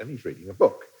reading it. And he's reading a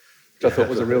book. which I thought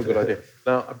was a real good idea.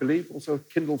 Now, I believe also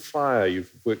Kindle Fire,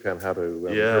 you've worked out how to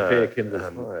repair Kindle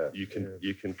Fire.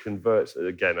 You can convert,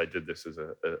 again, I did this as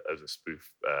a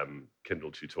spoof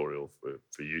Kindle tutorial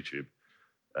for YouTube,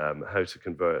 how to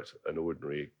convert an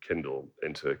ordinary Kindle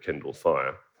into a Kindle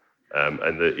Fire.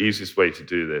 And the easiest way to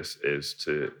do this is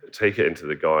to take it into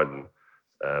the garden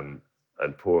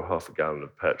and pour half a gallon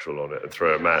of petrol on it and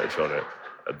throw a match on it.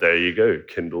 And there you go,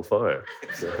 Kindle Fire.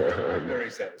 Very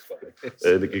satisfying.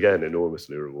 And again,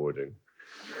 enormously rewarding.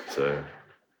 So,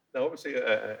 now, obviously,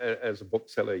 as a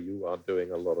bookseller, you are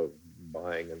doing a lot of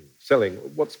buying and selling.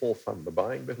 What's more fun, the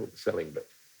buying bit or the selling bit?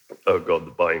 oh God,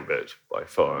 the buying bit by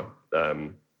far.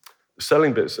 The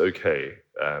selling bit's okay.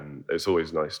 It's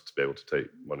always nice to be able to take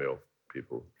money off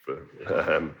people.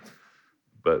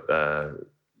 But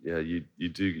yeah,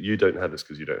 you don't have this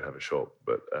because you don't have a shop.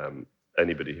 But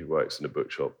anybody who works in a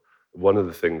bookshop, one of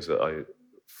the things that I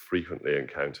frequently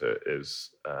encounter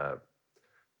is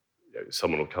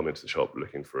someone will come into the shop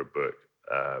looking for a book,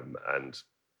 and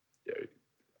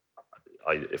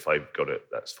if I've got it,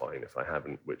 that's fine. If I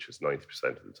haven't, which is 90%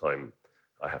 of the time,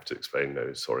 I have to explain,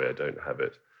 no, sorry, I don't have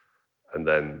it. And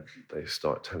then they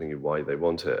start telling you why they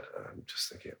want it. I'm just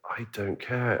thinking, I don't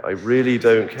care. I really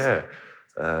don't care.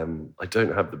 I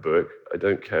don't have the book. I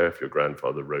don't care if your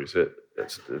grandfather wrote it.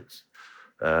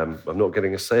 I'm not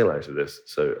getting a sale out of this.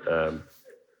 So,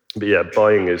 but yeah,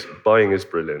 buying is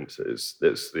brilliant. It's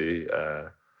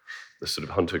the sort of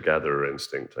hunter-gatherer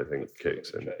instinct, I think,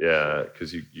 kicks in. Yeah,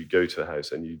 because you go to a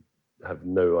house and you have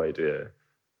no idea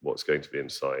what's going to be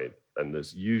inside. And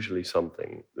there's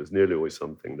nearly always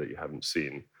something that you haven't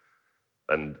seen.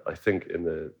 And I think in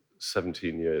the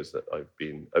 17 years that I've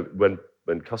been,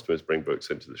 when customers bring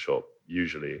books into the shop,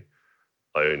 usually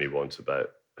I only want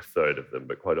about a third of them,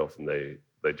 but quite often they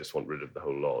just want rid of the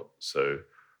whole lot. So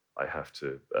I have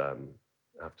to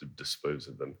dispose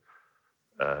of them.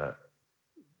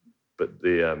 But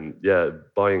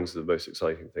buying's the most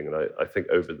exciting thing. And I think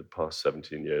over the past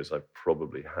 17 years, I've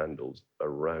probably handled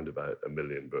around about 1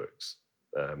 million books.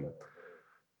 I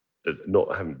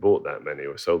haven't bought that many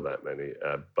or sold that many,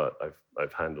 but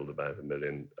I've handled about 1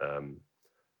 million.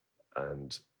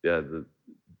 And yeah,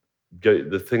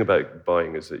 the thing about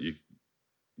buying is that you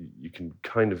can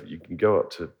go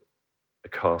up to a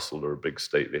castle or a big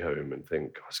stately home and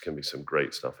think, oh, there's going to be some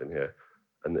great stuff in here.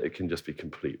 And it can just be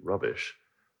complete rubbish.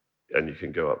 And you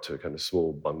can go up to a kind of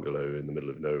small bungalow in the middle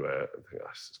of nowhere and think, oh,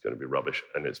 this is going to be rubbish,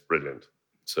 and it's brilliant.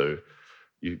 So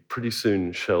you pretty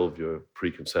soon shelve your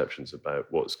preconceptions about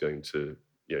what's going to,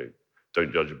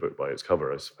 don't judge a book by its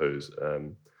cover, I suppose.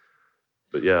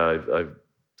 But yeah, I've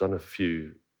done a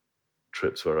few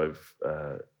trips where I've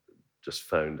just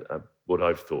found what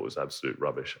I've thought was absolute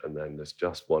rubbish, and then there's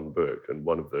just one book, and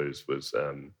one of those was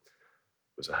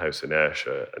a house in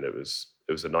Ayrshire, and it was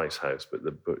a nice house, but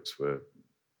the books were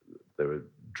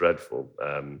dreadful,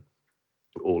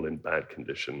 all in bad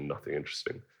condition, nothing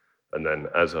interesting. And then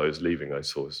as I was leaving, I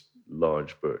saw this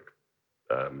large book,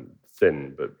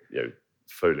 thin, but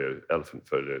elephant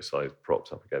folio size,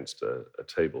 propped up against a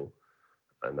table.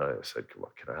 And I said, come on,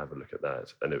 can I have a look at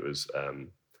that? And it was,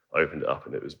 I opened it up,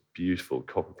 and it was beautiful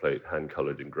copperplate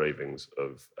hand-colored engravings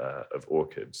of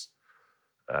orchids.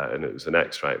 And it was an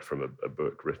extract from a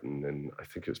book written in, I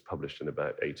think it was published in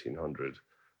about 1800,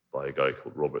 by a guy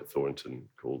called Robert Thornton,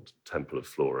 called Temple of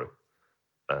Flora.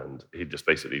 And he just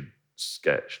basically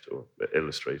sketched or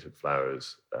illustrated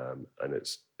flowers. And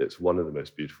it's one of the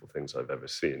most beautiful things I've ever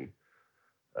seen.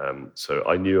 So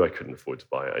I knew I couldn't afford to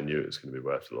buy it. I knew it was going to be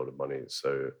worth a lot of money.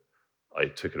 So I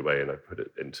took it away and I put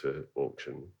it into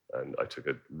auction. And I took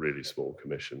a really small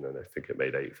commission, and I think it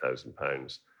made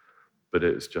 £8,000. But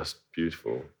it's just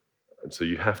beautiful. And so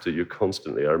you're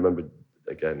constantly, I remember,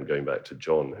 again, going back to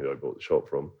John, who I bought the shop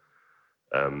from,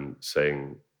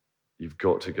 saying, you've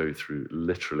got to go through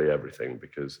literally everything,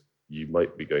 because you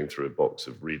might be going through a box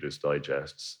of Reader's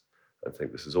Digests and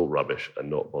think this is all rubbish, and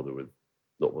not bother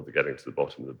getting to the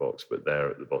bottom of the box. But there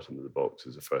at the bottom of the box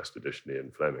is a first edition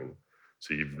Ian Fleming.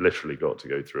 So you've literally got to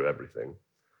go through everything.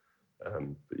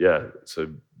 But yeah, so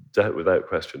without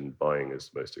question, buying is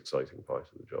the most exciting part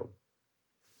of the job.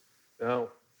 Now,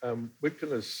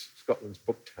 Wigton is Scotland's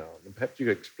book town, and perhaps you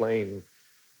could explain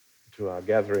to our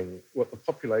gathering what the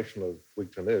population of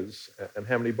Wigton is and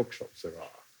how many bookshops there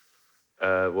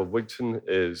are. Well, Wigton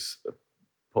has a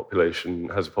population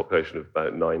of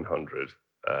about 900.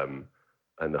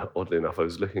 And oddly enough, I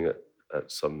was looking at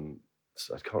some,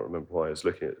 I can't remember why, I was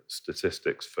looking at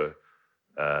statistics for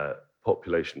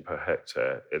population per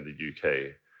hectare in the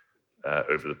UK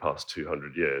over the past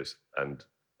 200 years. And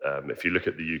if you look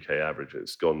at the UK average,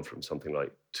 it's gone from something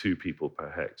like 2 people per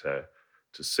hectare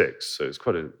to 6. So it's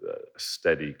quite a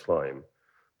steady climb.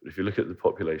 But if you look at the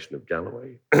population of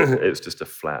Galloway, it's just a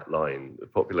flat line. The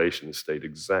population has stayed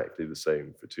exactly the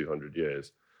same for 200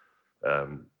 years.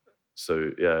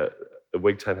 So yeah,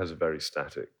 Wigtown has a very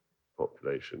static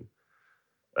population.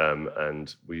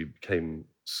 And we became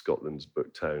Scotland's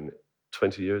book town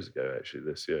 20 years ago, actually,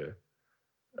 this year.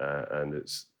 And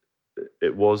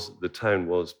the town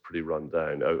was pretty run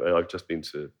down. I've just been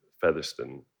to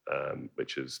Featherstone,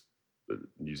 which is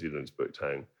New Zealand's book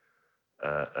town.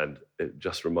 And it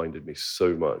just reminded me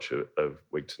so much of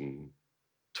Wigton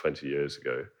 20 years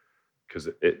ago, because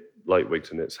like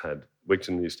Wigton,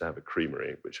 Wigton used to have a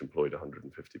creamery, which employed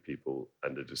 150 people,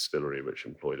 and a distillery, which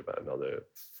employed about another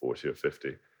 40 or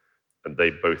 50. And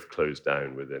they both closed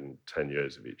down within 10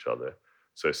 years of each other.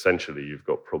 So essentially, you've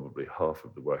got probably half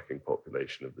of the working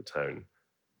population of the town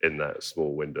in that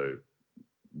small window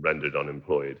rendered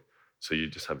unemployed. So you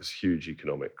just have this huge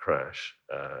economic crash,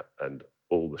 and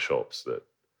all the shops that,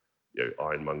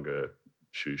 ironmonger,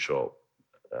 shoe shop,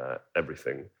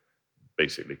 everything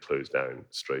basically closed down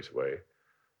straight away.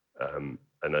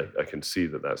 And I can see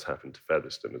that that's happened to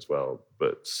Featherstone as well,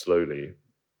 but slowly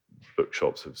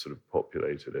bookshops have sort of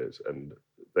populated it, and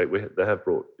they have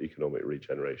brought economic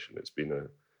regeneration. It's been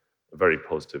a very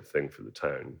positive thing for the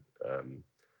town.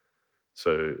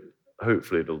 So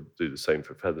hopefully it'll do the same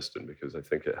for Featherstone, because I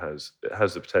think it has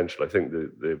the potential. I think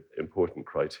the important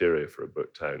criteria for a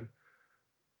book town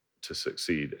to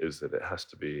succeed is that it has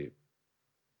to be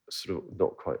sort of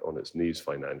not quite on its knees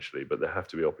financially, but there have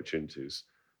to be opportunities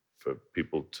for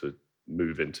people to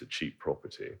move into cheap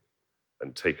property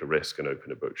and take a risk and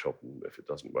open a bookshop, and if it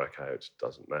doesn't work out, it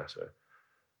doesn't matter.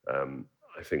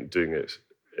 I think doing it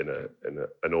in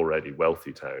an already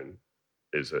wealthy town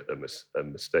is a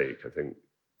mistake. I think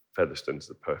Featherstone's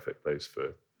the perfect place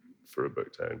for a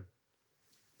book town.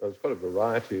 There's quite a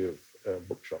variety of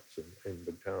bookshops in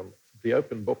Bigtown. The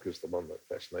Open Book is the one that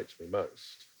fascinates me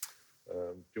most.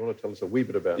 Do you want to tell us a wee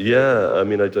bit about that? Yeah, I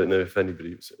mean, I don't know if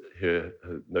anybody here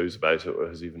knows about it or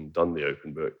has even done the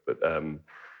Open Book, but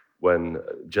when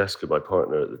Jessica, my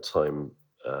partner at the time,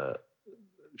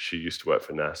 she used to work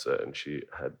for NASA, and she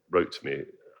wrote to me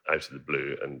out of the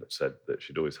blue and said that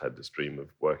she'd always had this dream of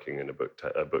working in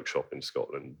a bookshop in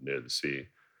Scotland near the sea,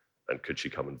 and could she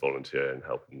come and volunteer and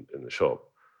help in the shop?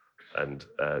 And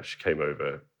she came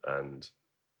over and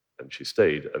she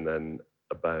stayed. And then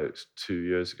about 2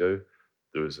 years ago,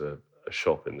 there was a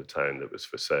shop in the town that was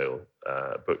for sale,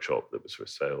 a bookshop that was for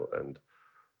sale, and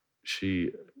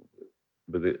she,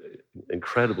 with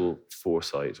incredible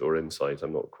foresight or insight,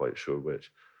 I'm not quite sure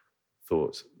which,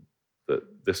 thought that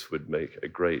this would make a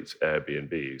great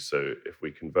Airbnb. So if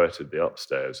we converted the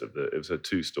upstairs it was a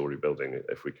 2-story building,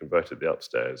 if we converted the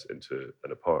upstairs into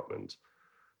an apartment,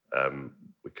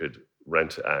 we could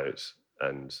rent it out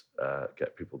and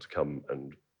get people to come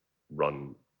and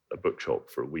run a bookshop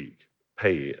for a week,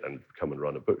 pay and come and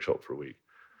run a bookshop for a week.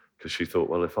 Because she thought,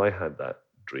 well, if I had that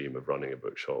dream of running a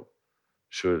bookshop,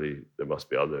 surely there must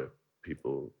be other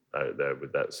people out there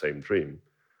with that same dream.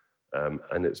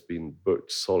 And it's been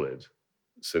booked solid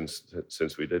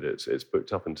since we did it. It's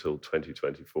booked up until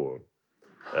 2024.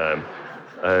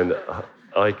 And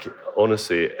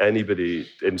honestly, anybody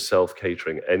in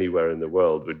self-catering anywhere in the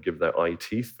world would give their eye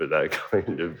teeth for that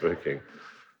kind of booking.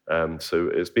 So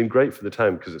it's been great for the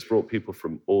town because it's brought people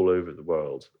from all over the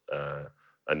world,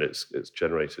 and it's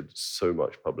generated so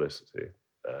much publicity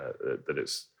that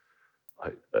it's.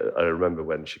 I remember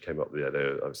when she came up with the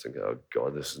idea, I was thinking, oh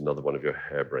God, this is another one of your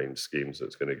harebrained schemes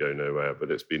that's going to go nowhere. But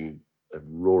it's been a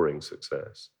roaring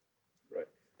success. Right.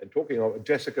 And talking of,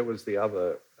 Jessica was the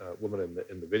other woman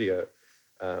in the video,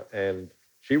 and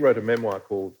she wrote a memoir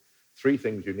called 3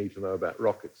 Things You Need to Know About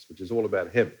Rockets, which is all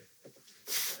about him.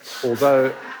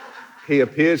 Although he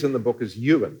appears in the book as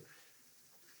Ewan.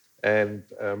 And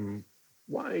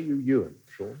why are you Ewan,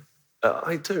 Sean?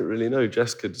 I don't really know.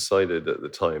 Jessica decided at the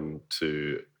time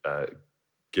to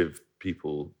give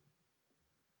people,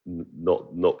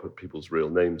 not put people's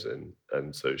real names in.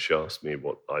 And so she asked me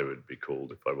what I would be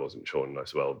called if I wasn't Sean. And I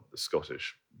said, well, the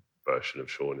Scottish version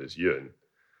of Sean is Ewan.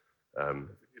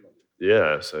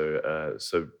 Yeah,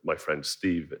 so my friend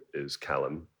Steve is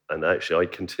Callum. And actually I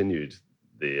continued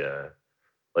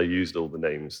I used all the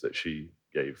names that she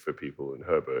gave for people in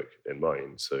her book in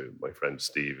mine. So my friend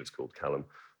Steve is called Callum.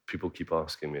 People keep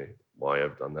asking me why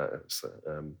I've done that.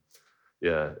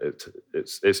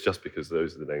 It's just because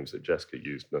those are the names that Jessica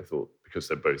used, and I thought because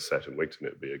they're both set in Wigton,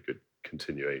 it'd be a good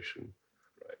continuation.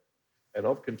 Right. And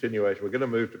of continuation, we're going to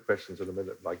move to questions in a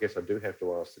minute, but I guess I do have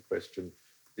to ask the question: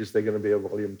 is there going to be a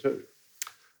volume 2?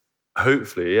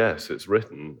 Hopefully, yes. It's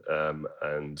written,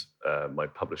 and my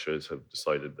publishers have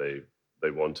decided they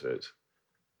they want it.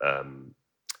 I'm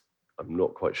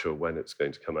not quite sure when it's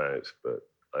going to come out, but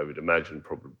I would imagine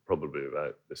probably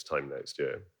about this time next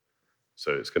year.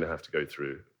 So it's going to have to go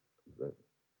through the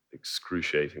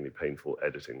excruciatingly painful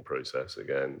editing process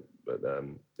again. But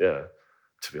yeah,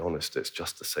 to be honest, it's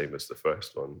just the same as the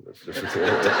first one. It's just, It's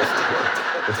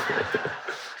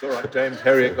all right, James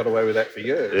Herriot got away with that for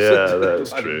years. Yeah,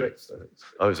 that's true.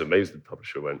 I was amazed the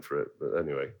publisher went for it, but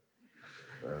anyway.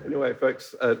 Anyway,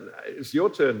 folks, it's your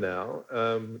turn now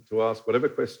to ask whatever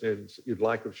questions you'd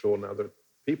like of Sean. Now, the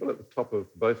people at the top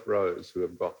of both rows who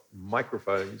have got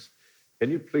microphones,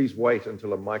 can you please wait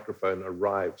until a microphone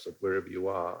arrives at wherever you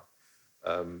are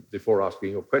before asking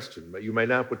your question? But you may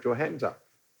now put your hands up.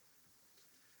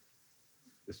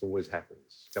 This always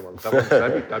happens. Come on,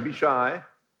 don't be shy.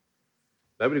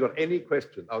 Nobody got any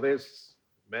question. Oh, there's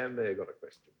a man there got a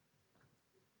question.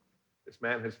 This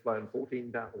man has flown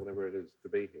 14 down, whatever it is, to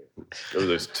be here. Oh,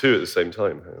 there's two at the same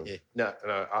time. Yeah. No,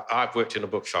 I've worked in a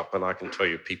bookshop, and I can tell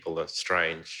you people are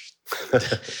strange.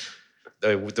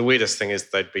 The weirdest thing is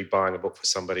they'd be buying a book for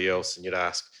somebody else, and you'd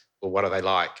ask, well, what are they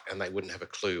like? And they wouldn't have a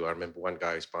clue. I remember one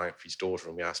guy who was buying for his daughter,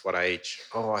 and we asked, what age?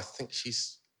 Oh, I think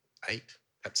she's 8,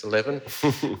 perhaps 11.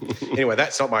 Anyway,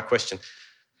 that's not my question.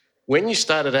 When you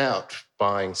started out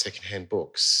buying secondhand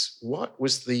books, what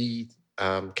was the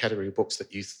category of books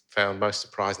that you found most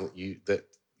surprising, that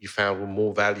you found were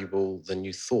more valuable than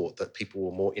you thought, that people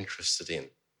were more interested in?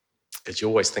 Because you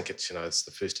always think it's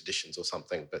the first editions or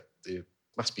something, but there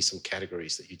must be some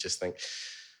categories that you just think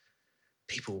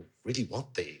people really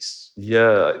want these.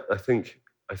 Yeah, I think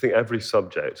every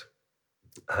subject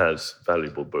has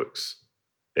valuable books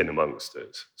in amongst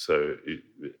it. So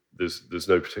there's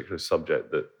no particular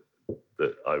subject that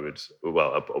I would,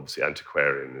 well, obviously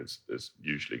antiquarian is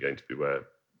usually going to be where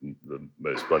the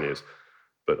most money is,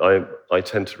 but I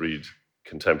tend to read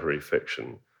contemporary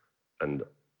fiction, and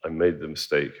I made the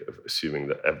mistake of assuming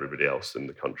that everybody else in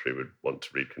the country would want to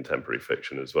read contemporary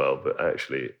fiction as well, but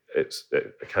actually it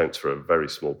accounts for a very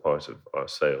small part of our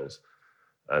sales.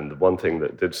 And the one thing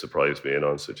that did surprise me in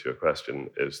answer to your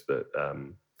question is that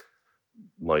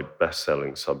my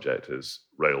best-selling subject is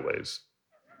railways,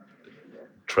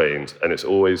 trains, and it's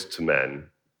always to men,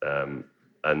 and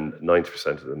 90%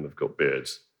 of them have got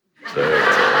beards. So,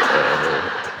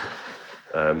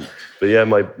 but yeah,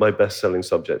 my best-selling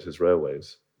subject is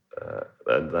railways,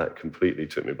 and that completely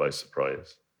took me by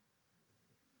surprise.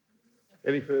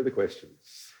 Any further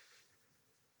questions?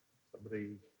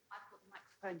 Somebody? I've got the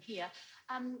microphone here.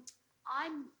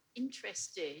 I'm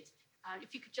interested,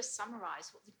 if you could just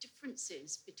summarise what the difference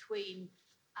is between,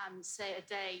 say, a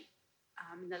day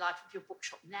in the life of your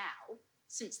bookshop now,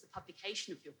 since the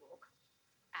publication of your book,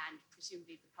 and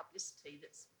presumably the publicity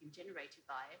that's been generated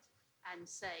by it, and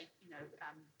say,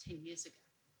 10 years ago.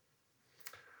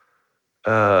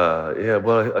 Yeah,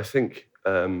 well, I think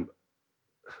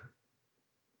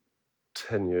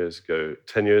 10 years ago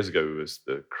was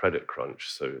the credit crunch,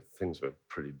 so things were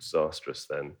pretty disastrous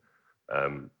then.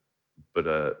 But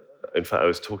in fact, I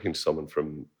was talking to someone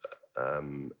from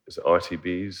is it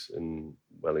RTB's in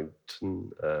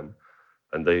Wellington,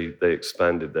 and they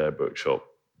expanded their bookshop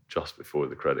just before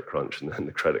the credit crunch, and then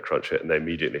the credit crunch hit, and they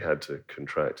immediately had to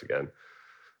contract again.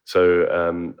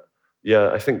 So yeah,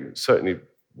 I think certainly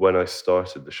when I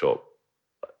started the shop,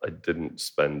 I didn't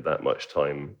spend that much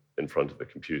time in front of a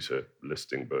computer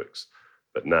listing books,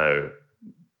 but now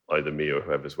either me or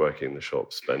whoever's working in the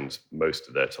shop spends most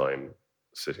of their time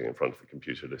sitting in front of the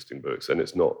computer listing books, and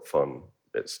it's not fun.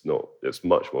 It's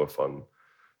much more fun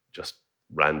just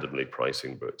randomly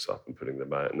pricing books up and putting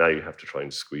them out. Now you have to try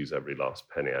and squeeze every last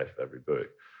penny out of every book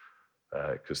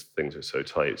because things are so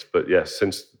tight. But yes,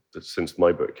 since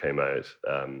my book came out,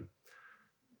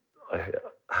 I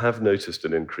have noticed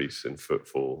an increase in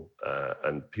footfall,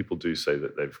 and people do say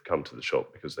that they've come to the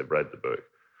shop because they've read the book.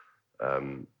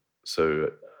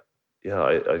 So yeah,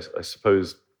 I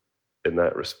suppose in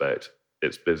that respect,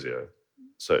 it's busier,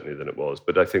 certainly, than it was.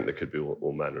 But I think there could be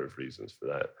all manner of reasons for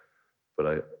that.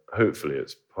 But hopefully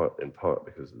it's in part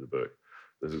because of the book.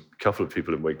 There's a couple of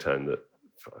people in Wigtown that,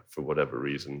 for whatever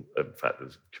reason, in fact, there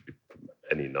could be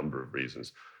any number of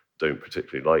reasons, don't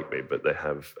particularly like me, but they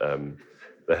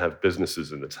have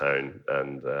businesses in the town,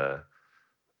 and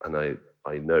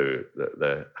I know that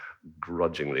they're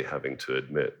grudgingly having to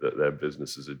admit that their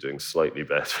businesses are doing slightly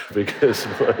better because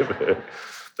of my book.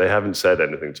 They haven't said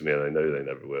anything to me, and I know they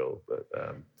never will, but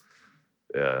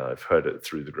yeah, I've heard it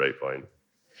through the grapevine.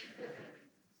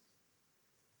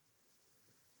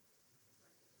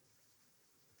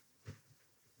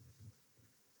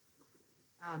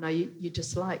 No, you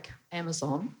dislike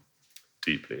Amazon.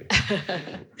 deeply.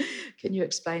 Can you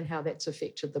explain how that's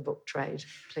affected the book trade,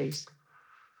 please?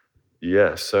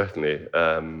 Yes, certainly.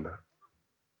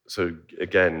 So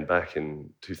again, back in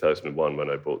 2001, when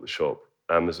I bought the shop,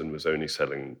 Amazon was only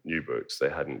selling new books. They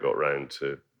hadn't got around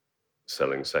to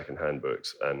selling secondhand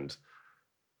books. And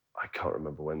I can't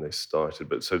remember when they started,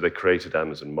 but so they created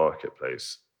Amazon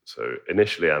Marketplace. So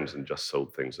initially, Amazon just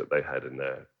sold things that they had in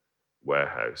their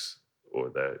warehouse or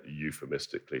their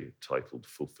euphemistically titled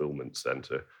fulfillment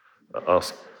center.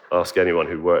 Ask anyone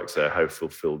who works there how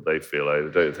fulfilled they feel. I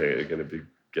don't think they're going to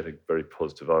get a very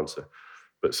positive answer.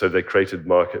 But so they created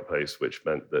Marketplace, which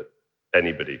meant that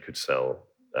anybody could sell.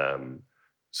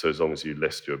 So as long as you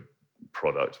list your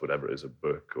product, whatever it is, a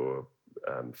book or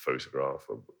photograph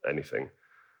or anything,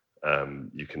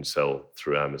 you can sell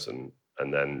through Amazon.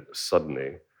 And then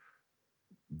suddenly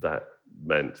that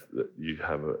meant that you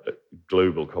have a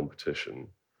global competition.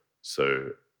 So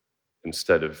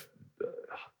instead of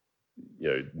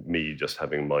me just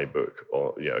having my book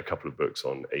or a couple of books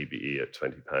on ABE at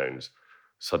 £20,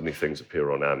 suddenly things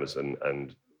appear on Amazon.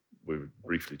 And we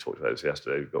briefly talked about this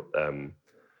yesterday. We've got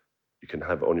you can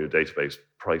have on your database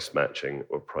price matching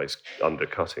or price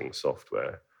undercutting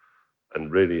software.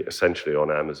 And really, essentially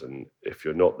on Amazon, if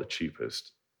you're not the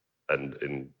cheapest and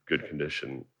in good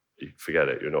condition, you forget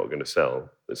it, you're not going to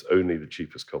sell. It's only the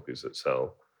cheapest copies that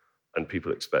sell, and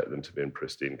people expect them to be in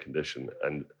pristine condition.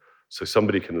 And so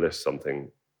somebody can list something,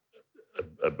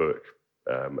 a book,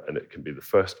 and it can be the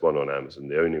first one on Amazon,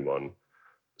 the only one.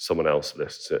 Someone else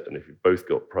lists it, and if you've both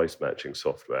got price matching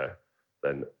software,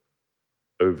 then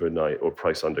overnight, or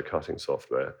price undercutting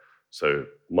software. So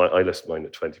I list mine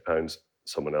at £20,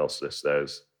 someone else lists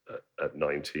theirs at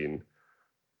 19,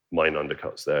 mine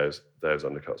undercuts theirs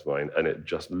undercuts mine, and it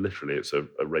just literally, it's a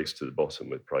race to the bottom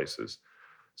with prices.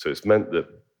 So it's meant that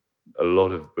a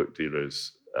lot of book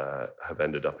dealers have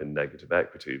ended up in negative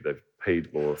equity. They've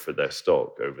paid more for their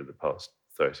stock over the past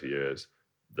 30 years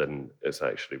than it's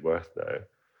actually worth now.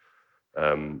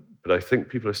 But I think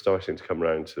people are starting to come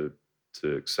around to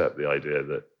accept the idea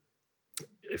that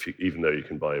even though you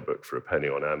can buy a book for a penny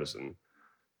on Amazon,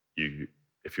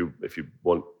 if you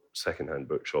want secondhand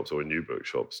bookshops or new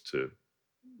bookshops to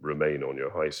remain on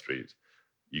your high street,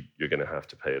 you're going to have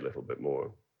to pay a little bit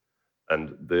more.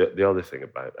 And the other thing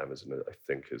about Amazon, I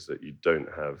think, is that you don't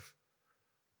have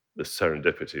the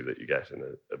serendipity that you get in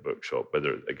a bookshop,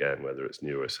 whether it's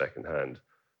new or secondhand.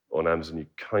 On Amazon, you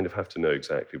kind of have to know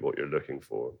exactly what you're looking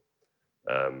for.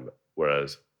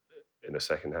 Whereas in a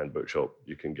secondhand bookshop,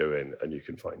 you can go in and you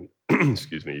can find,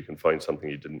 you can find something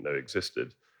you didn't know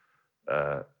existed.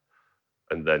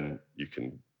 And then you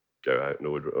can go out and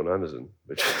order it on Amazon,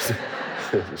 which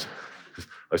is,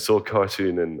 I saw a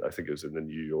cartoon I think it was in the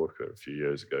New Yorker a few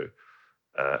years ago,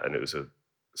 and it was a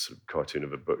sort of cartoon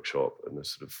of a bookshop and a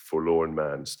sort of forlorn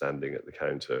man standing at the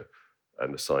counter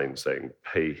and a sign saying,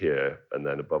 "Pay here," and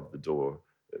then above the door,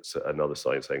 it's another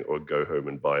sign saying, "Or go home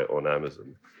and buy it on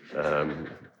Amazon."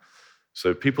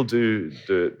 So people do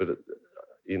it, but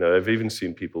I've even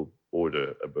seen people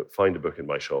order a book, find a book in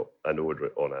my shop and order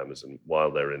it on Amazon while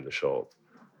they're in the shop.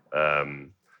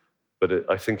 But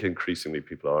I think increasingly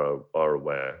people are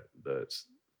aware that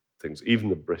even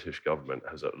the British government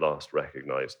has at last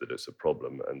recognized that it's a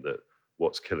problem and that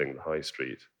what's killing the high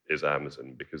street is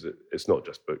Amazon, because it's not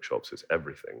just bookshops, it's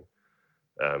everything.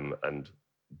 And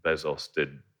Bezos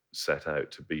did set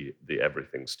out to be the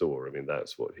everything store. I mean,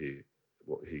 that's what he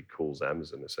calls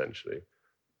Amazon, essentially.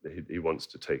 He wants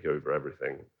to take over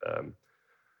everything.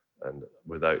 And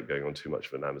without going on too much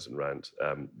of an Amazon rant,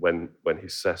 when he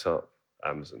set up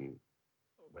Amazon,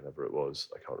 whenever it was,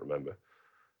 I can't remember,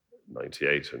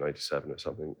 98 or 97 or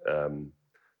something,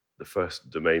 the first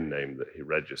domain name that he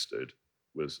registered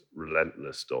was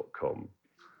relentless.com.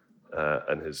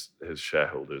 And his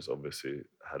shareholders obviously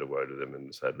had a word with him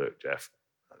and said, "Look, Jeff,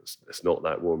 it's not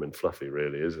that warm and fluffy,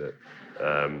 really, is it?"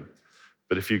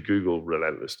 But if you Google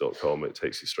relentless.com, it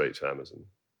takes you straight to Amazon.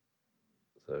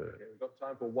 So Okay, we've got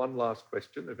time for one last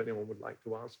question, if anyone would like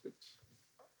to ask it.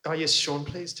 Oh, yes, Sean,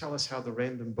 please tell us how the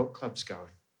Random Book Club's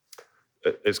going.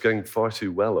 It's going far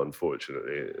too well,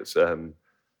 unfortunately. It's,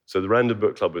 so the Random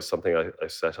Book Club was something I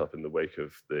set up in the wake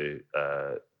of the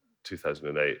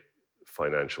 2008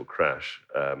 financial crash.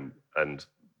 And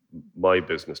my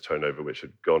business turnover, which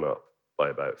had gone up by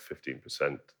about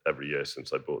 15% every year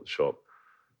since I bought the shop,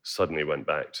 suddenly went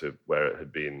back to where it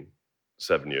had been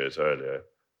 7 years earlier.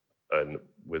 And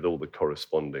with all the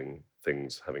corresponding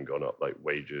things having gone up, like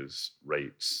wages,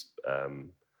 rates,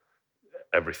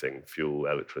 everything, fuel,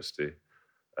 electricity.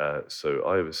 So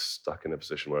I was stuck in a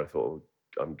position where I thought,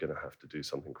 I'm going to have to do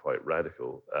something quite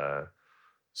radical.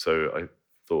 So I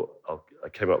thought I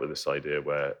came up with this idea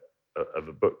of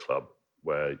a book club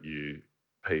where you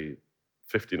pay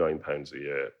 £59 a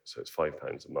year, so it's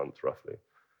 £5 a month roughly,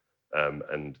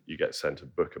 and you get sent a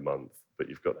book a month, but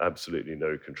you've got absolutely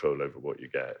no control over what you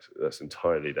get. That's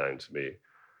entirely down to me.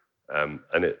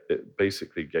 And it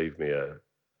basically gave me a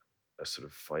sort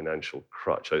of financial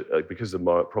crutch. Because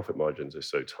the profit margins are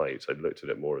so tight, I looked at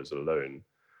it more as a loan.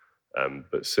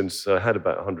 But since I had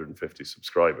about 150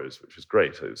 subscribers, which was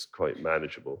great, it was quite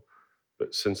manageable.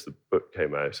 But since the book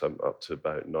came out, I'm up to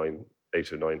about 800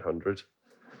 or 900.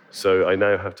 So I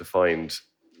now have to find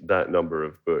that number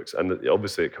of books. And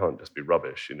obviously it can't just be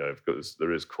rubbish, because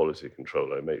there is quality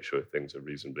control. I make sure things are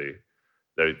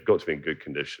they've got to be in good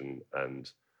condition and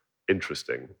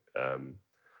interesting.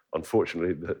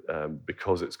 Unfortunately,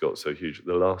 because it's got so huge,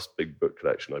 the last big book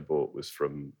collection I bought was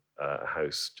from a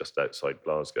house just outside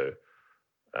Glasgow.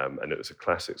 And it was a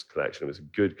classics collection. It was a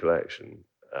good collection,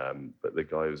 but the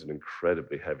guy was an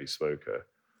incredibly heavy smoker.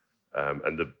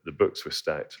 And the books were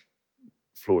stacked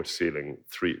floor to ceiling,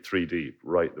 three deep,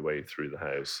 right the way through the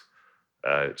house.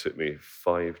 It took me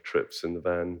 5 trips in the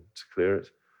van to clear it,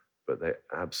 but they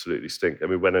absolutely stink. I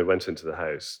mean, when I went into the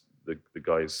house, the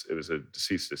guys, it was a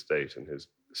deceased estate, and his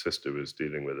sister was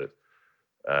dealing with it.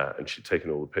 And she'd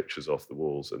taken all the pictures off the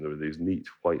walls, and there were these neat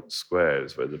white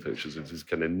squares where the pictures were just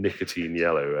kind of nicotine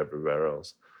yellow everywhere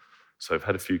else. So I've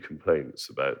had a few complaints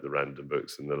about the random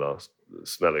books and the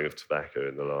smelling of tobacco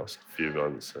in the last few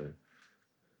months. So.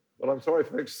 Well, I'm sorry,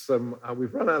 folks.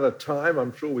 We've run out of time.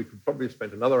 I'm sure we could probably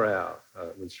spend another hour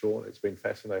with Sean. It's been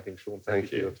fascinating, Sean. Thank you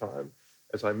for your time.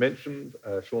 As I mentioned,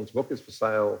 Sean's book is for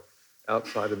sale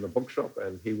outside in the bookshop,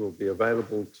 and he will be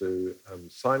available to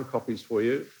sign copies for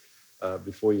you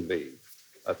before you leave.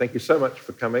 Thank you so much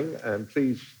for coming, and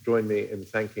please join me in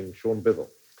thanking Sean Bithell.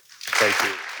 Thank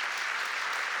you.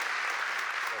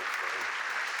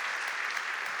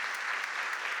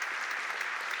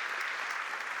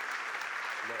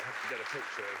 I might have to get a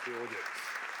picture of the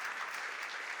audience.